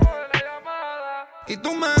 Y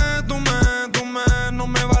tú no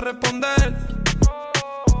me vas a responder.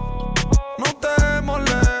 No te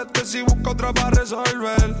molestes si busco otra para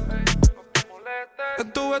resolver.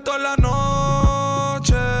 Estuve toda la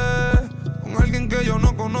noche con alguien que yo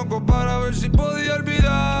no conozco para ver si podía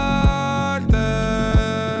olvidarte.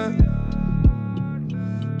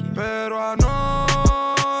 Pero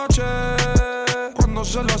anoche, cuando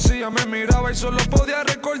se lo hacía, me miraba y solo podía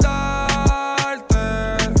recordarte.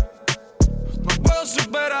 No puedo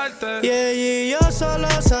superarte. Y ella y yo solo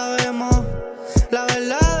sabemos la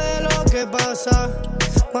verdad de lo que pasa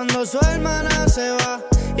cuando su hermana se va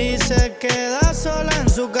y se queda sola en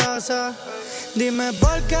su casa. Dime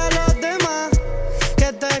por qué los demás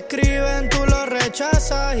que te escriben tú los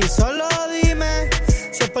rechazas. Y solo dime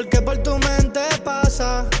si es porque por tu mente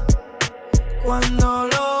pasa. Cuando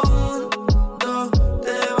lo junto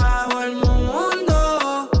debajo el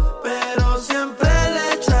mundo, pero siempre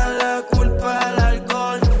le echa la culpa al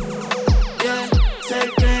alcohol. Sé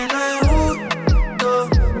que no es justo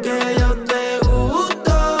que yo te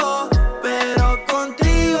gusto, pero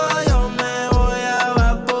contigo yo me voy a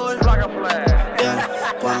vapor.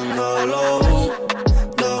 Cuando lo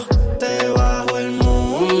junto debajo el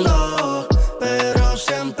mundo, pero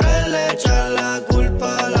siempre le echa la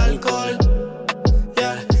culpa al alcohol.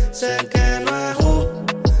 Sé que no es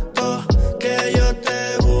justo que yo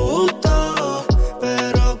te gusto,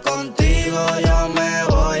 pero contigo yo me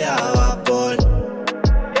voy a vapor.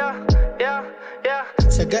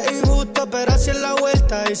 Sé que es injusto, pero así es la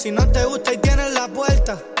vuelta. Y si no te gusta, y tienes la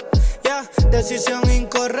puerta. Decisión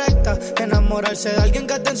incorrecta, enamorarse de alguien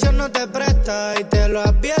que atención no te presta. Y te lo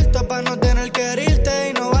advierto pa' no tener que herirte.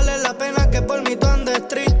 Y no vale la pena que por mí tú andes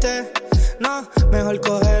triste. No, mejor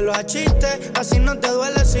cógelo a chiste. Así no te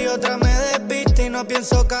duele si otra me desviste. Y no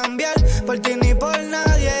pienso cambiar por ti ni por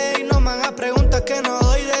nadie. Y no me hagas preguntas que no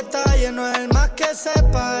doy detalles. No es el más que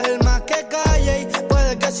sepa, es el más que calle. Y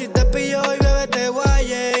puede que si te pillo hoy, bebé, te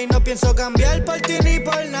guaye. Y no pienso cambiar por ti ni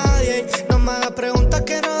por nadie. No me hagas preguntas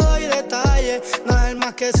que no doy detalles. No es el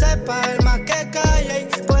más que sepa, es el más que calle.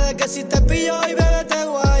 Y puede que si te pillo hoy, bebé, te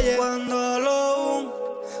guaye. Cuando lo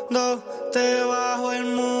hundo te bajo el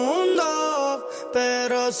mundo,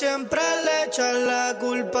 pero siempre le echan la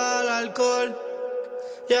culpa al alcohol.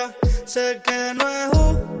 Sé que no es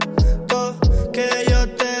justo que yo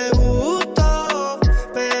te gusto,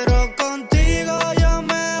 pero contigo yo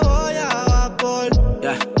me voy a vapor.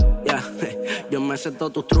 Yo me sé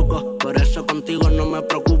todos tus trucos, por eso contigo no me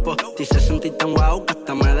preocupo. Te hice sentir tan guau que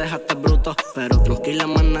hasta me dejaste bruto, pero tranquila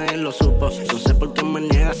más nadie lo supo. No sé por qué me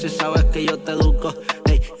niegas si sabes que yo te educo.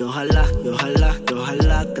 Ey, y ojalá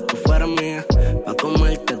que tú fueras mía, pa'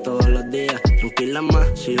 comerte todos los días. Tranquila más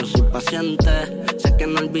si yo soy paciente, sé que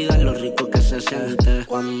no olvidas lo rico que se siente.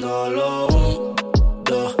 Cuando lo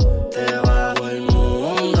hundo, te bajo el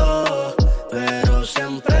mundo, pero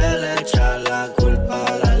siempre le echa la culpa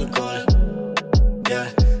al alcohol.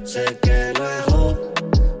 Yeah, sé que no es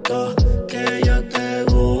justo que yo te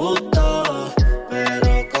gusto,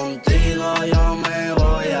 pero contigo yo me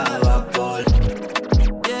voy a vapor.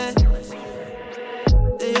 Yeah,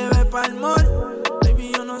 te llevé pa'l mall,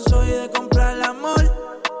 baby, yo no soy de comprar el amor.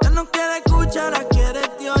 Ya no quiere escuchar, ahora quiere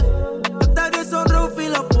Dior. Yo tal son roof y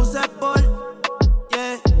lo puse por.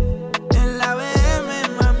 Yeah, en la BM,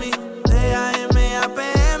 mami, de AM a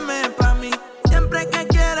PM pa' mí. Siempre que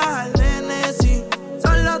quieras al nene, sí,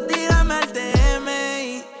 solo tírame al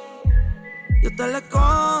DMI. Yo te lo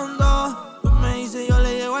escondo, tú me dices yo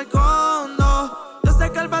le llego al condo. Yo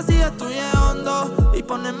sé que el vacío es tuyo y hondo, y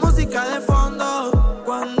pones música de fondo.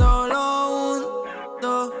 Cuando lo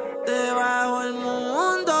hundo, te bajo el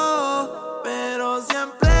mundo, pero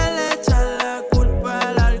siempre le echan la culpa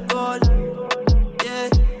al alcohol. Yeah,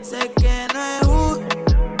 sé que no es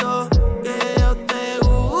justo que yo te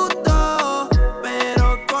gusto, pero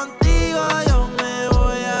contigo yo me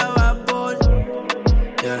voy a vapor.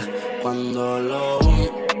 Yeah, cuando lo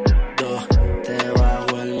hundo, te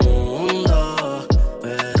bajo el mundo,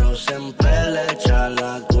 pero siempre le echa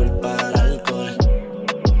la culpa al alcohol.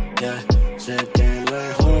 Yeah, sé que no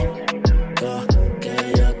es justo que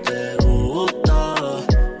yo te gusto,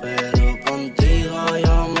 pero contigo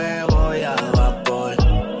yo me voy a vapor.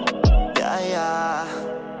 Ya,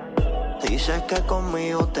 dices que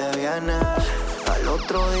conmigo te vienes, al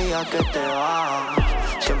otro día que te vas.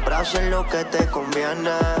 Siempre haces lo que te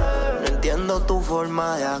conviene, no entiendo tu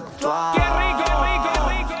forma de actuar. ¡Qué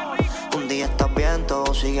rico! Un día estás bien,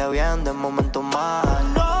 todo sigue bien, de momento mal.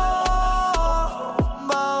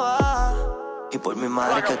 Y por mi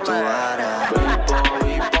madre que tú eres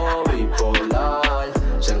bipolar,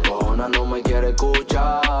 se encojona, no me quiere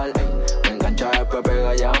escuchar. Me engancha, después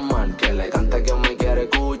pega a llamar, que le cante que me quiere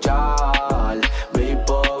escuchar.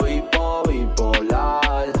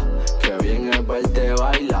 Bipolar, que bien es verte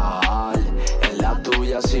bailar, en la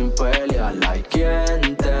tuya sin pelear. Like,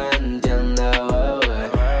 ¿quién te entiende, bebé?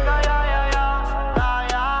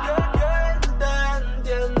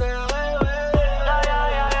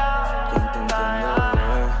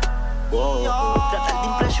 Tratar de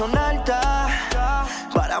impresionarte,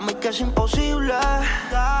 para mí que es imposible.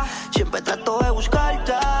 Siempre trato de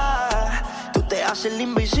buscarte, tú te haces el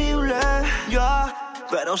invisible, yeah.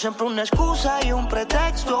 Pero siempre una excusa y un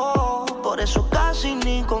pretexto, por eso casi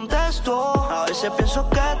ni contesto. A veces pienso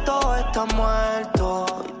que todo está muerto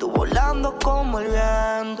y tú volando como el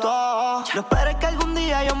viento. No esperes que algún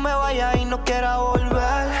día yo me vaya y no quiera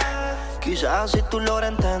volver. Quizás si tú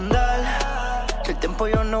logras entender que el tiempo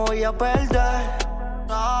yo no voy a perder.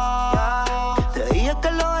 Te dije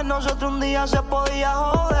que lo de nosotros un día se podía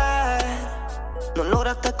joder. No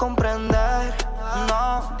lograste comprender.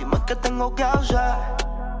 No, dime qué tengo que hacer.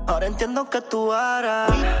 Ahora entiendo que tú eres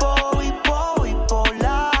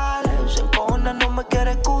bipolar. Se encojona, no me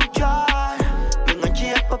quiere escuchar. Me enganché y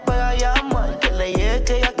después pega a llamar, que le llegue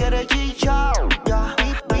que ella quiere chichar. Yeah.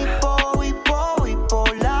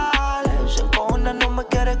 Bipolar. Se encojona, no me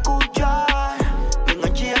quiere escuchar. Me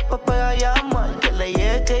enganché y después pega a llamar, que le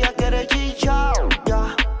llegue que ella quiere chichar.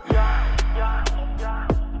 Yeah.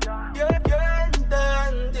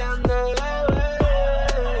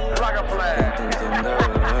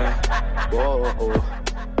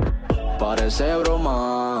 Parece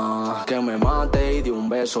broma que me mate y de un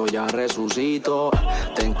beso ya resucito.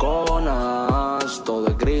 Te enconas, todo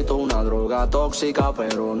escrito, una droga tóxica,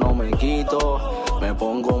 pero no me quito. Me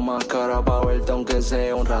pongo máscara pa' verte aunque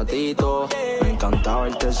sea un ratito. Me encanta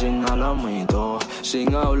verte sin alamito,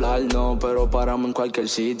 sin hablar no, pero párame en cualquier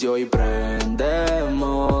sitio y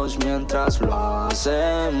prendemos mientras lo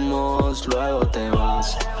hacemos. Luego te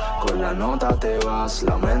vas, con la nota te vas,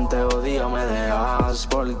 la mente odia me dejas,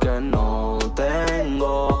 porque no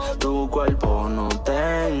tengo tu cuerpo, no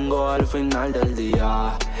tengo al final del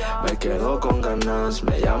día. Me quedo con ganas,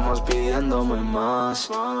 me llamas pidiéndome más.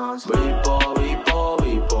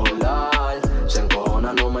 Bipolar, se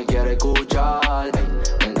encojona, no me quiere escuchar.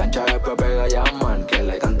 Me engancha, después pega a llamar, que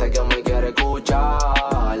le cante que me quiere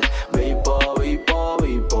escuchar.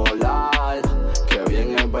 Bipolar, que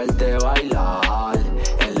bien es verte bailar,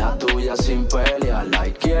 en la tuya sin pelear.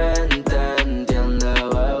 Like, ¿quién te entiende,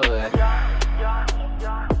 bebé?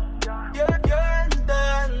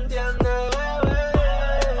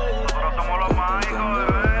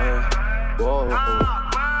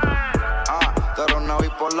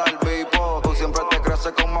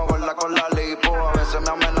 sé cómo verla con la lipo. A veces me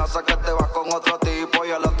amenaza que te vas con otro tipo.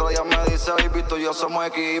 Y al otro día me dice, baby, tú y yo somos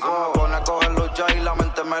equipo. Me pone a coger lucha y la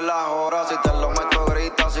mente me la jora. Si te lo meto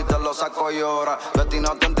grita, si te lo saco llora. De ti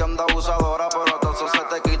no te entiendo abusadora, pero todo eso se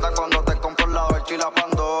te quita cuando te compro la Dolce y la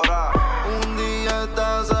Pandora. Un día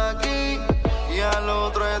estás aquí y al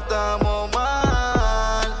otro estamos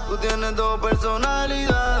mal. Tú tienes dos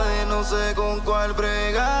personalidades, no sé con cuál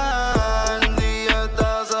bregar. Un día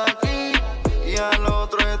estás aquí y al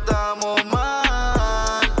otro estamos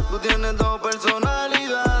mal. Tú tienes dos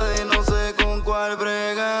personalidades, no sé con cuál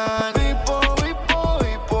bregar.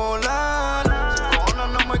 Bipolar. Ona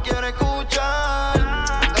no me quiere escuchar.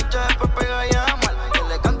 Engancha después pega y llamar. Que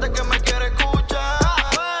le cante que me quiere escuchar.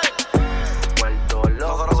 Vuelto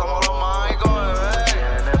loco. Nosotros somos los mágicos, bebé.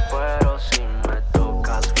 Tienes pero si me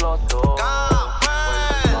tocas floto.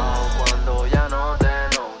 Cuando ya no te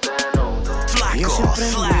noto. Ella siempre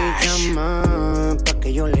me llama pa'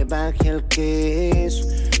 que yo le baje el queso.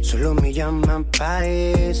 Solo me llaman pa'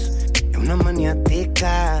 eso. Es una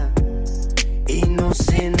maniática y no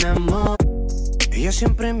se enamora. Ella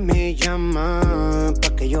siempre me llama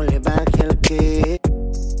pa' que yo le baje el queso.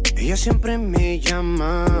 Ella siempre me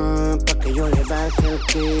llama pa' que yo le baje el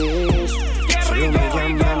queso. Solo me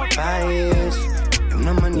llaman pa' eso. Es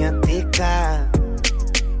una maniática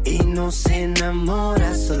y no se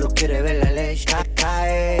enamora, solo quiere ver la leche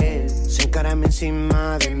caer. Se encarame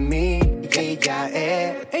encima de mí, ella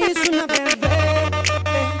es una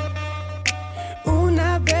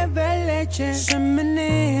bebé leche. Se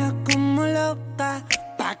menea como loca,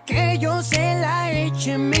 pa' que yo se la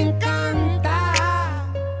eche, me encanta.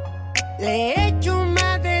 Le echo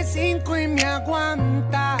más de 5 y me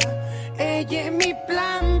aguanta. Ella es mi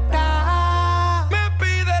planta. Me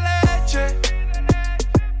pide leche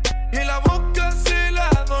y la boca sí la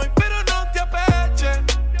doy, pero no te apeches,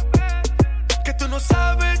 que tú no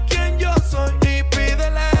sabes quién yo soy. Y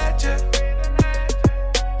pide leche.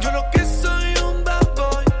 Yo lo que soy un bad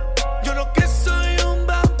boy. Yo lo que soy un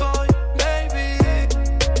bad boy, baby.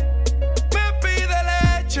 Me pide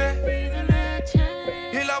leche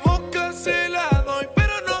y la boca sí la doy,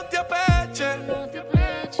 pero no te apeches,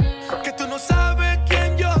 que tú no sabes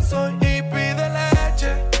quién yo soy. Y pide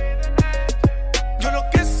leche. Yo lo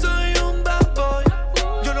que soy un bad boy.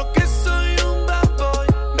 Yo lo que soy un bad boy,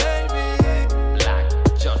 baby.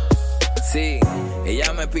 Sí,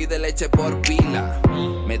 ella me pide leche por pila.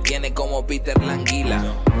 Me tiene como Peter Languila.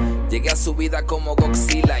 Llegué a su vida como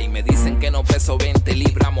Godzilla y me dicen que no peso 20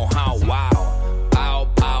 libras mojado. Wow,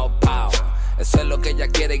 pao, pao, pao. Eso es lo que ella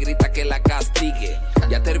quiere, grita que la castigue.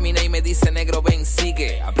 Ya terminé y me dice, negro, ven,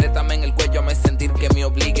 sigue. Apriétame en el cuello, me sentir que me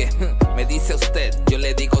obligue. Me dice usted, yo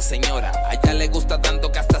le digo señora. A ella le gusta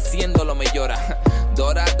tanto que hasta haciéndolo me llora.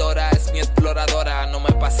 Dora, Dora es mi exploradora. No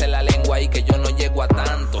me pase la lengua y que yo no llego a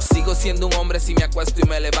tanto. Sigo siendo un hombre si me acuesto y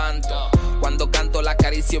me levanto. Cuando canto la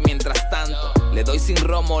acaricio mientras tanto. Le doy sin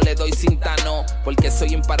romo, le doy sin tano, porque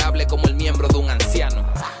soy imparable como el miembro de un anciano.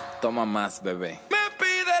 Toma más, bebé. Me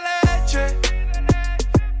pide leche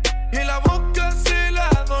y la boca sí la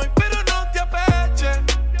doy, pero no te apeches,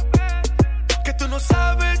 que tú no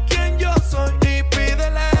sabes quién yo soy. Y pide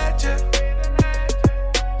leche.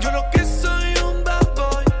 Yo lo que soy un bad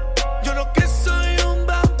boy. Yo lo que soy un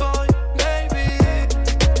bad boy, baby.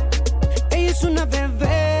 Ella es una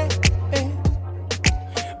bebé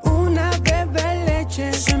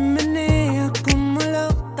leche. Se menea como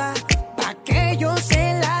loca, pa' que yo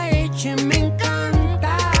se la eche, me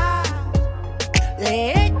encanta.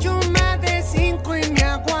 Le echo más de 5 y me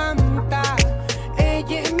aguanta.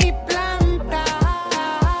 Ella es mi planta.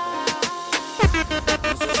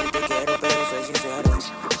 No sé si te quiero, pero soy sincero.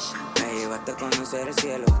 Me llevaste a conocer el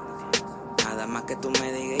cielo. Nada más que tú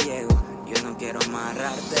me digas y llego. Yo no quiero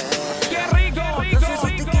amarrarte. ¡Qué rico! No sé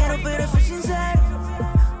si te quiero, pero soy sincero.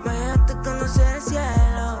 Me llevaste a conocer el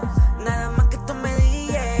cielo. Nada más que tú me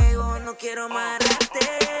digas y llego. No quiero amarrarte.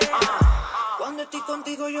 Cuando estoy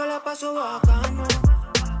contigo yo la paso bacano.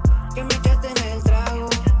 Que me echaste en el trago.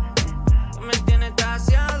 Me tienes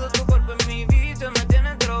taseado, tu cuerpo en mi vicio me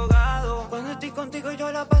tienes drogado. Cuando estoy contigo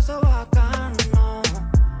yo la paso bacano.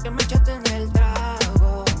 Que me echaste en el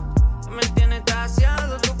trago. Me tienes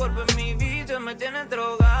taseado, tu cuerpo en mi vicio me tienes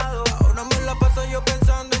drogado. Ahora me la paso yo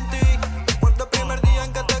pensando en ti. Recuerdo el primer día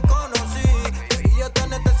en que te conocí. Quería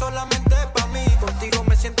tenerte solamente pa' mí. Contigo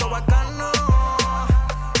me siento bacano.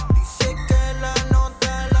 Dice que la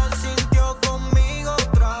nota la sintió conmigo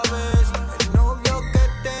otra vez. El novio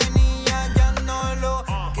que tenía ya no lo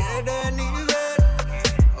quiere ni ver.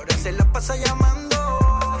 Ahora se la pasa llamando.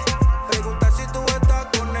 Preguntar si tú estás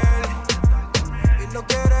con él. Y no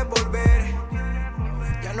quiere volver.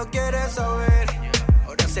 Ya no quiere saber.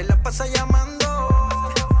 pasa llamando,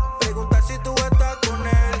 pregunta si tú estás con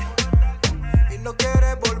él y no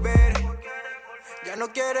quieres volver, ya no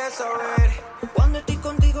quieres saber. Cuando estoy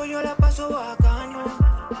contigo yo la paso bacano,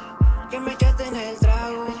 que me echaste en el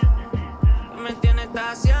trago. Me tienes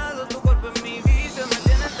taseado, tu cuerpo en mi vicio, me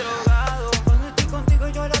tienes drogado. Cuando estoy contigo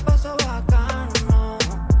yo la paso bacano,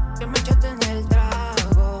 que me echaste en el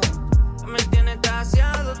trago. Me tienes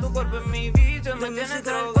taseado, tu cuerpo en mi vicio, me tienes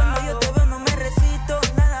drogado. Cuando yo te veo no me resisto,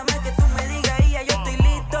 nada más que tú me digas y ya yo estoy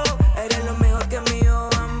listo. Eres lo mejor que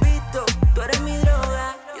míos han visto, tú eres mi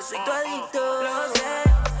droga, yo soy tu adicto. Lo sé,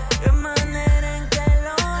 de manera en que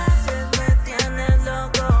lo haces me tienes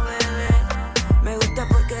loco, bebé. Me gusta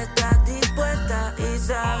porque estás dispuesta y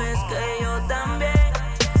sabes que yo también.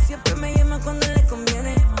 Siempre me llama cuando le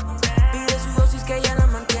conviene, pide su dosis que ella la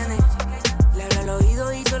mantiene. Le habla al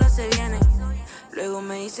oído y sola se viene, luego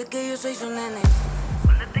me dice que yo soy su nene.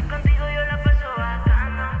 Cuando estoy contigo yo la paso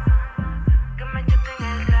bacano, que me echaste en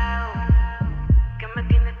el trago, que me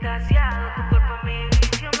tienes taseado, tu cuerpo en mi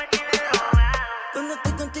vicio me tiene drogado. Cuando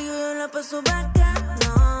estoy contigo yo la paso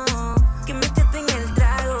bacano, que me echaste en el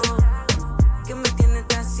trago, que me tiene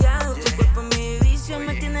taseado, tu cuerpo en mi vicio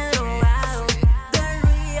me tiene drogado. Del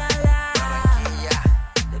Realize,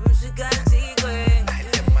 de música chico, en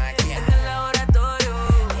el laboratorio.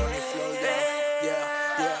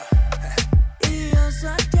 Y yo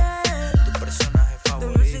soy Tu personaje de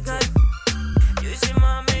favorito. música, yo hice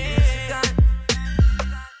mami.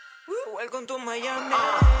 Welcome to Miami.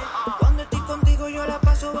 Cuando estoy contigo yo la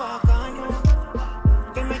paso bacano,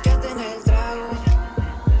 que me echaste en el trago.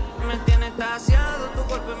 Me tienes taseado, tu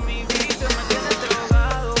cuerpo en mi vicio me tienes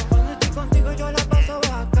drogado. Cuando estoy contigo yo la paso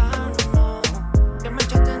bacano, que me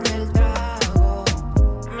echaste en el trago.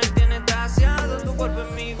 Me tienes taseado, tu cuerpo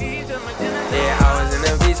en mi vicio me tienes drogado. Yeah, I was in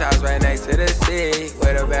the beach house right next to the sea,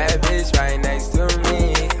 with a bad bitch right next to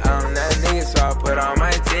me. I'm that nigga, so I put on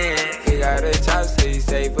my tin. He got a chop, so he's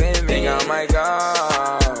safe with me. Think I might go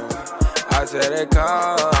out to the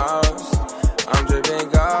coast. I'm dripping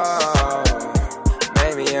gold.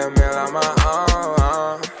 Made me a meal on my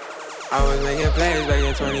own. I was making plays back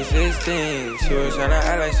in 2016. She was tryna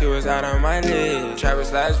act like she was out on my league. Trapper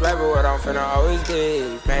slash rapper, what I'm finna always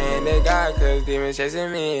be. Praying to God, cause demons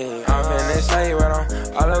chasing me. I'm finna show you what I'm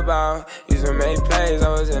all about. Used to make plays, I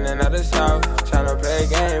was in another south. Tryna play a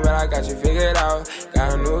game, but I got you figured out.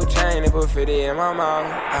 Got a new chain, they put 50 in my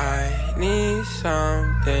mouth. I need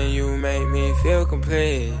something, you make me feel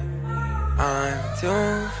complete. I'm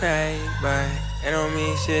too fake, but it don't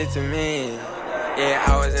mean shit to me. Yeah,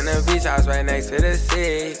 I was in the beach house right next to the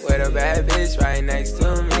sea, with a bad bitch right next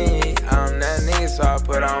to me. I'm that nigga, so I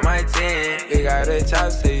put on my tin. We got a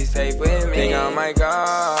chop, so you safe with me. Think I might go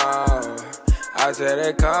out to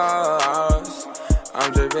the coast.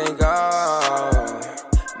 I'm dripping gold.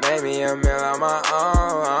 Made me a meal on my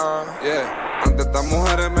own. Yeah, antes estas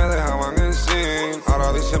mujeres me dejaban en sin.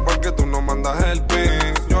 Ahora dicen porque tú no mandas el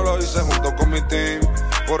pin. Yo lo hice junto con mi team.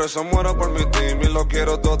 Por eso muero por mi team y lo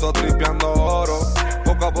quiero todo tripeando oro.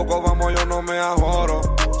 Poco a poco vamos, yo no me ajoro.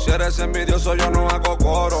 Si eres envidioso, yo no hago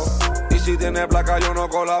coro. Y si tienes placa, yo no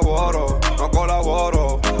colaboro. No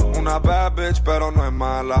colaboro. Una bad bitch, pero no es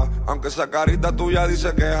mala. Aunque esa carita tuya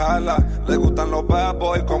dice que jala. Le gustan los bad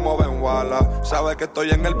boys como Ben Walla. Sabe que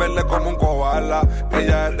estoy en el verde como un koala.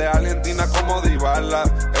 Ella es de Argentina como Dybala.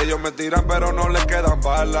 Ellos me tiran pero no les quedan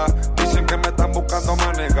balas. Dicen que me están buscando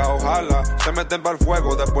manega, ojalá. Se meten para el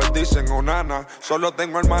fuego, después dicen nana. Solo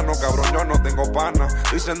tengo hermanos, cabrón, yo no tengo pana.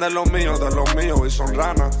 Dicen de los míos y son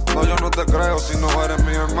ranas. No, yo no te creo si no eres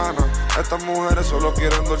mi hermana. Estas mujeres solo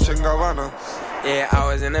quieren Dolce & Gabbana. Yeah, I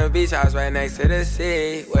was in the beach house right next to the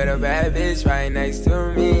sea, with a bad bitch right next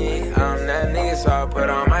to me. I'm that nigga, so I put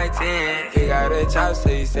on my tin. He got a chop, so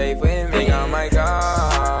he's safe with me. Think I might go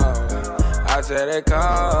out to the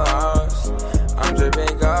coast. I'm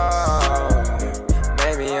dripping gold.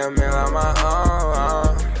 Made me a meal on my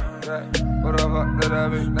own.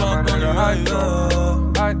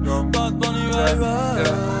 Bad Bunny, baby.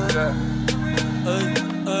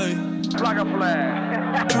 Flag a flag.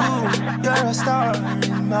 You're a star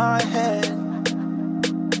in my head.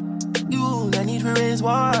 You, I need to raise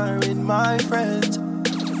war with my friends.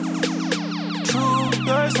 True,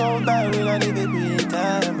 you're so bad when I need to be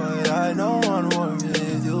time, but I don't want war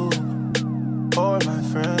with you or my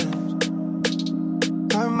friends.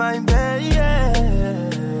 You're my best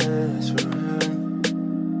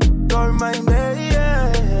friend. You're my best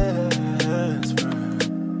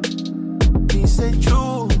friend. He said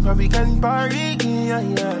true, but we can party, yeah.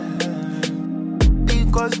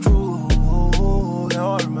 Because true,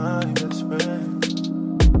 you're my best friend.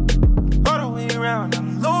 All the way around,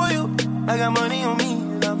 I'm loyal. I got money on me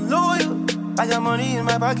and I'm loyal. I got money in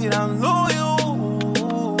my pocket, I'm loyal.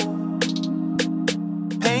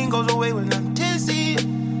 Pain goes away when I'm tipsy.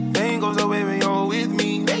 Pain goes away when you're with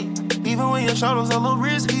me. Hey. Even when your shadows a little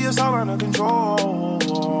risky, it's all under control.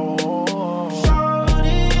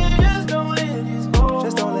 Shorty, just don't let this go.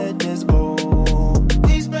 Just don't let this go.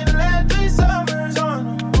 We spent the last 3 summers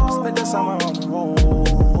on the road. Spent the summer on the road.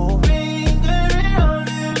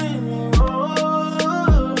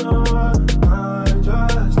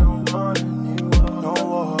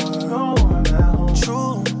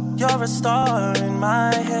 You're a star in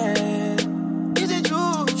my head. Is it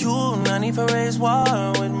you? You, no need for raise war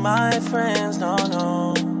with my friends, no,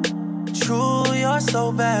 no. True, you're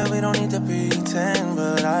so bad, we don't need to pretend.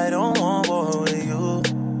 But I don't want war with you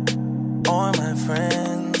or my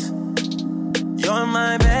friends. You're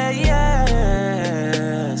my best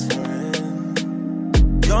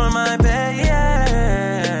friend. You're my best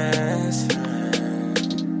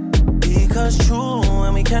friend. Because true,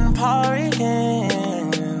 when we can party again,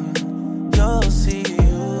 you'll see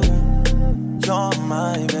you're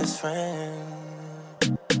my best friend.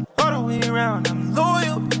 All the way around, I'm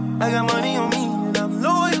loyal. I got money on me and I'm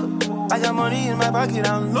loyal. I got money in my pocket,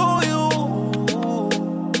 I'm loyal.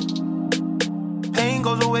 Pain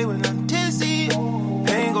goes away when I'm tipsy.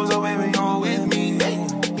 Pain goes away when you're with me. Hey.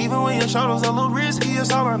 Even when your shadows a little risky,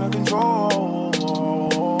 it's all under control.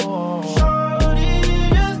 Shorty,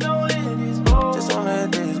 just don't let this go. Just don't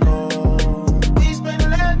let this go.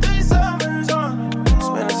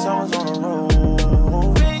 Summers on the road.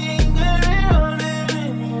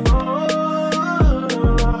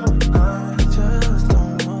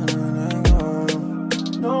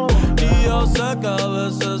 Y yo sé que a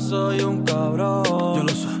veces soy un cabrón, yo lo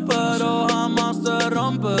sé, pero jamás te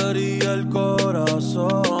rompería el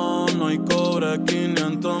corazón. No hay cobre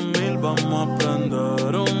 500,000, vamos a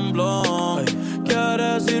prender un blon.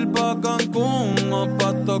 ¿Quieres ir pa' Cancún o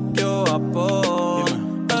pa' Tokio,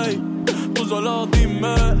 Japón? Ey, tú solo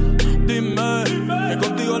dime, que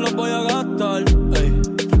contigo lo voy a gastar. Ey,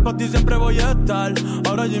 pa' ti siempre voy a estar.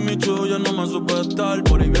 Ahora Jimmy Choo ya no me supe estar.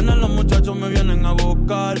 Por ahí vienen los muchachos, me vienen a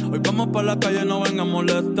buscar. Hoy vamos pa' la calle, no vengan a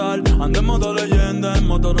molestar. Ando en modo leyenda, en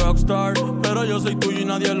modo rockstar. Pero yo soy tuyo y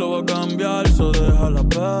nadie lo va a cambiar. So déjala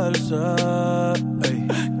verse. Ey,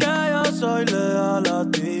 que yo soy leal a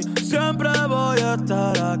ti. Siempre voy a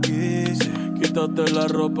estar aquí. Sí. Quítate la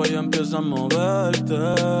ropa y empieza a moverte.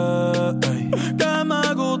 Ey, que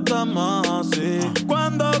me gusta más así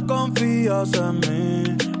cuando confías en mí.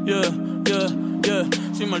 Yeah, yeah, yeah.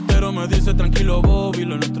 Si me altero me dice tranquilo Bobby.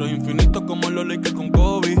 Lo nuestro es infinito como los Lakers con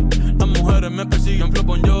Kobe. Las mujeres me persiguen flow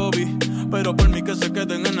Bon Jovi, pero por mí que se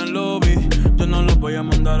queden en el lobby. Yo no los voy a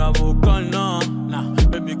mandar a buscar, no, nah.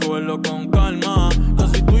 Baby, cógelo con calma. Yo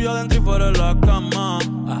soy tuyo adentro y fuera de la cama.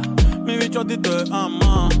 Mi bicho a ti te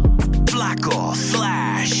ama. Flaco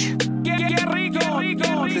Slash. Qué rico.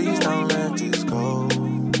 Please don't let this go.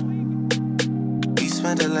 We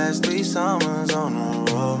spent the last 3 summers on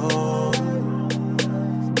the road.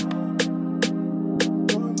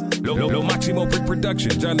 Lo Máximo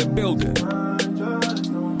Productions on the building.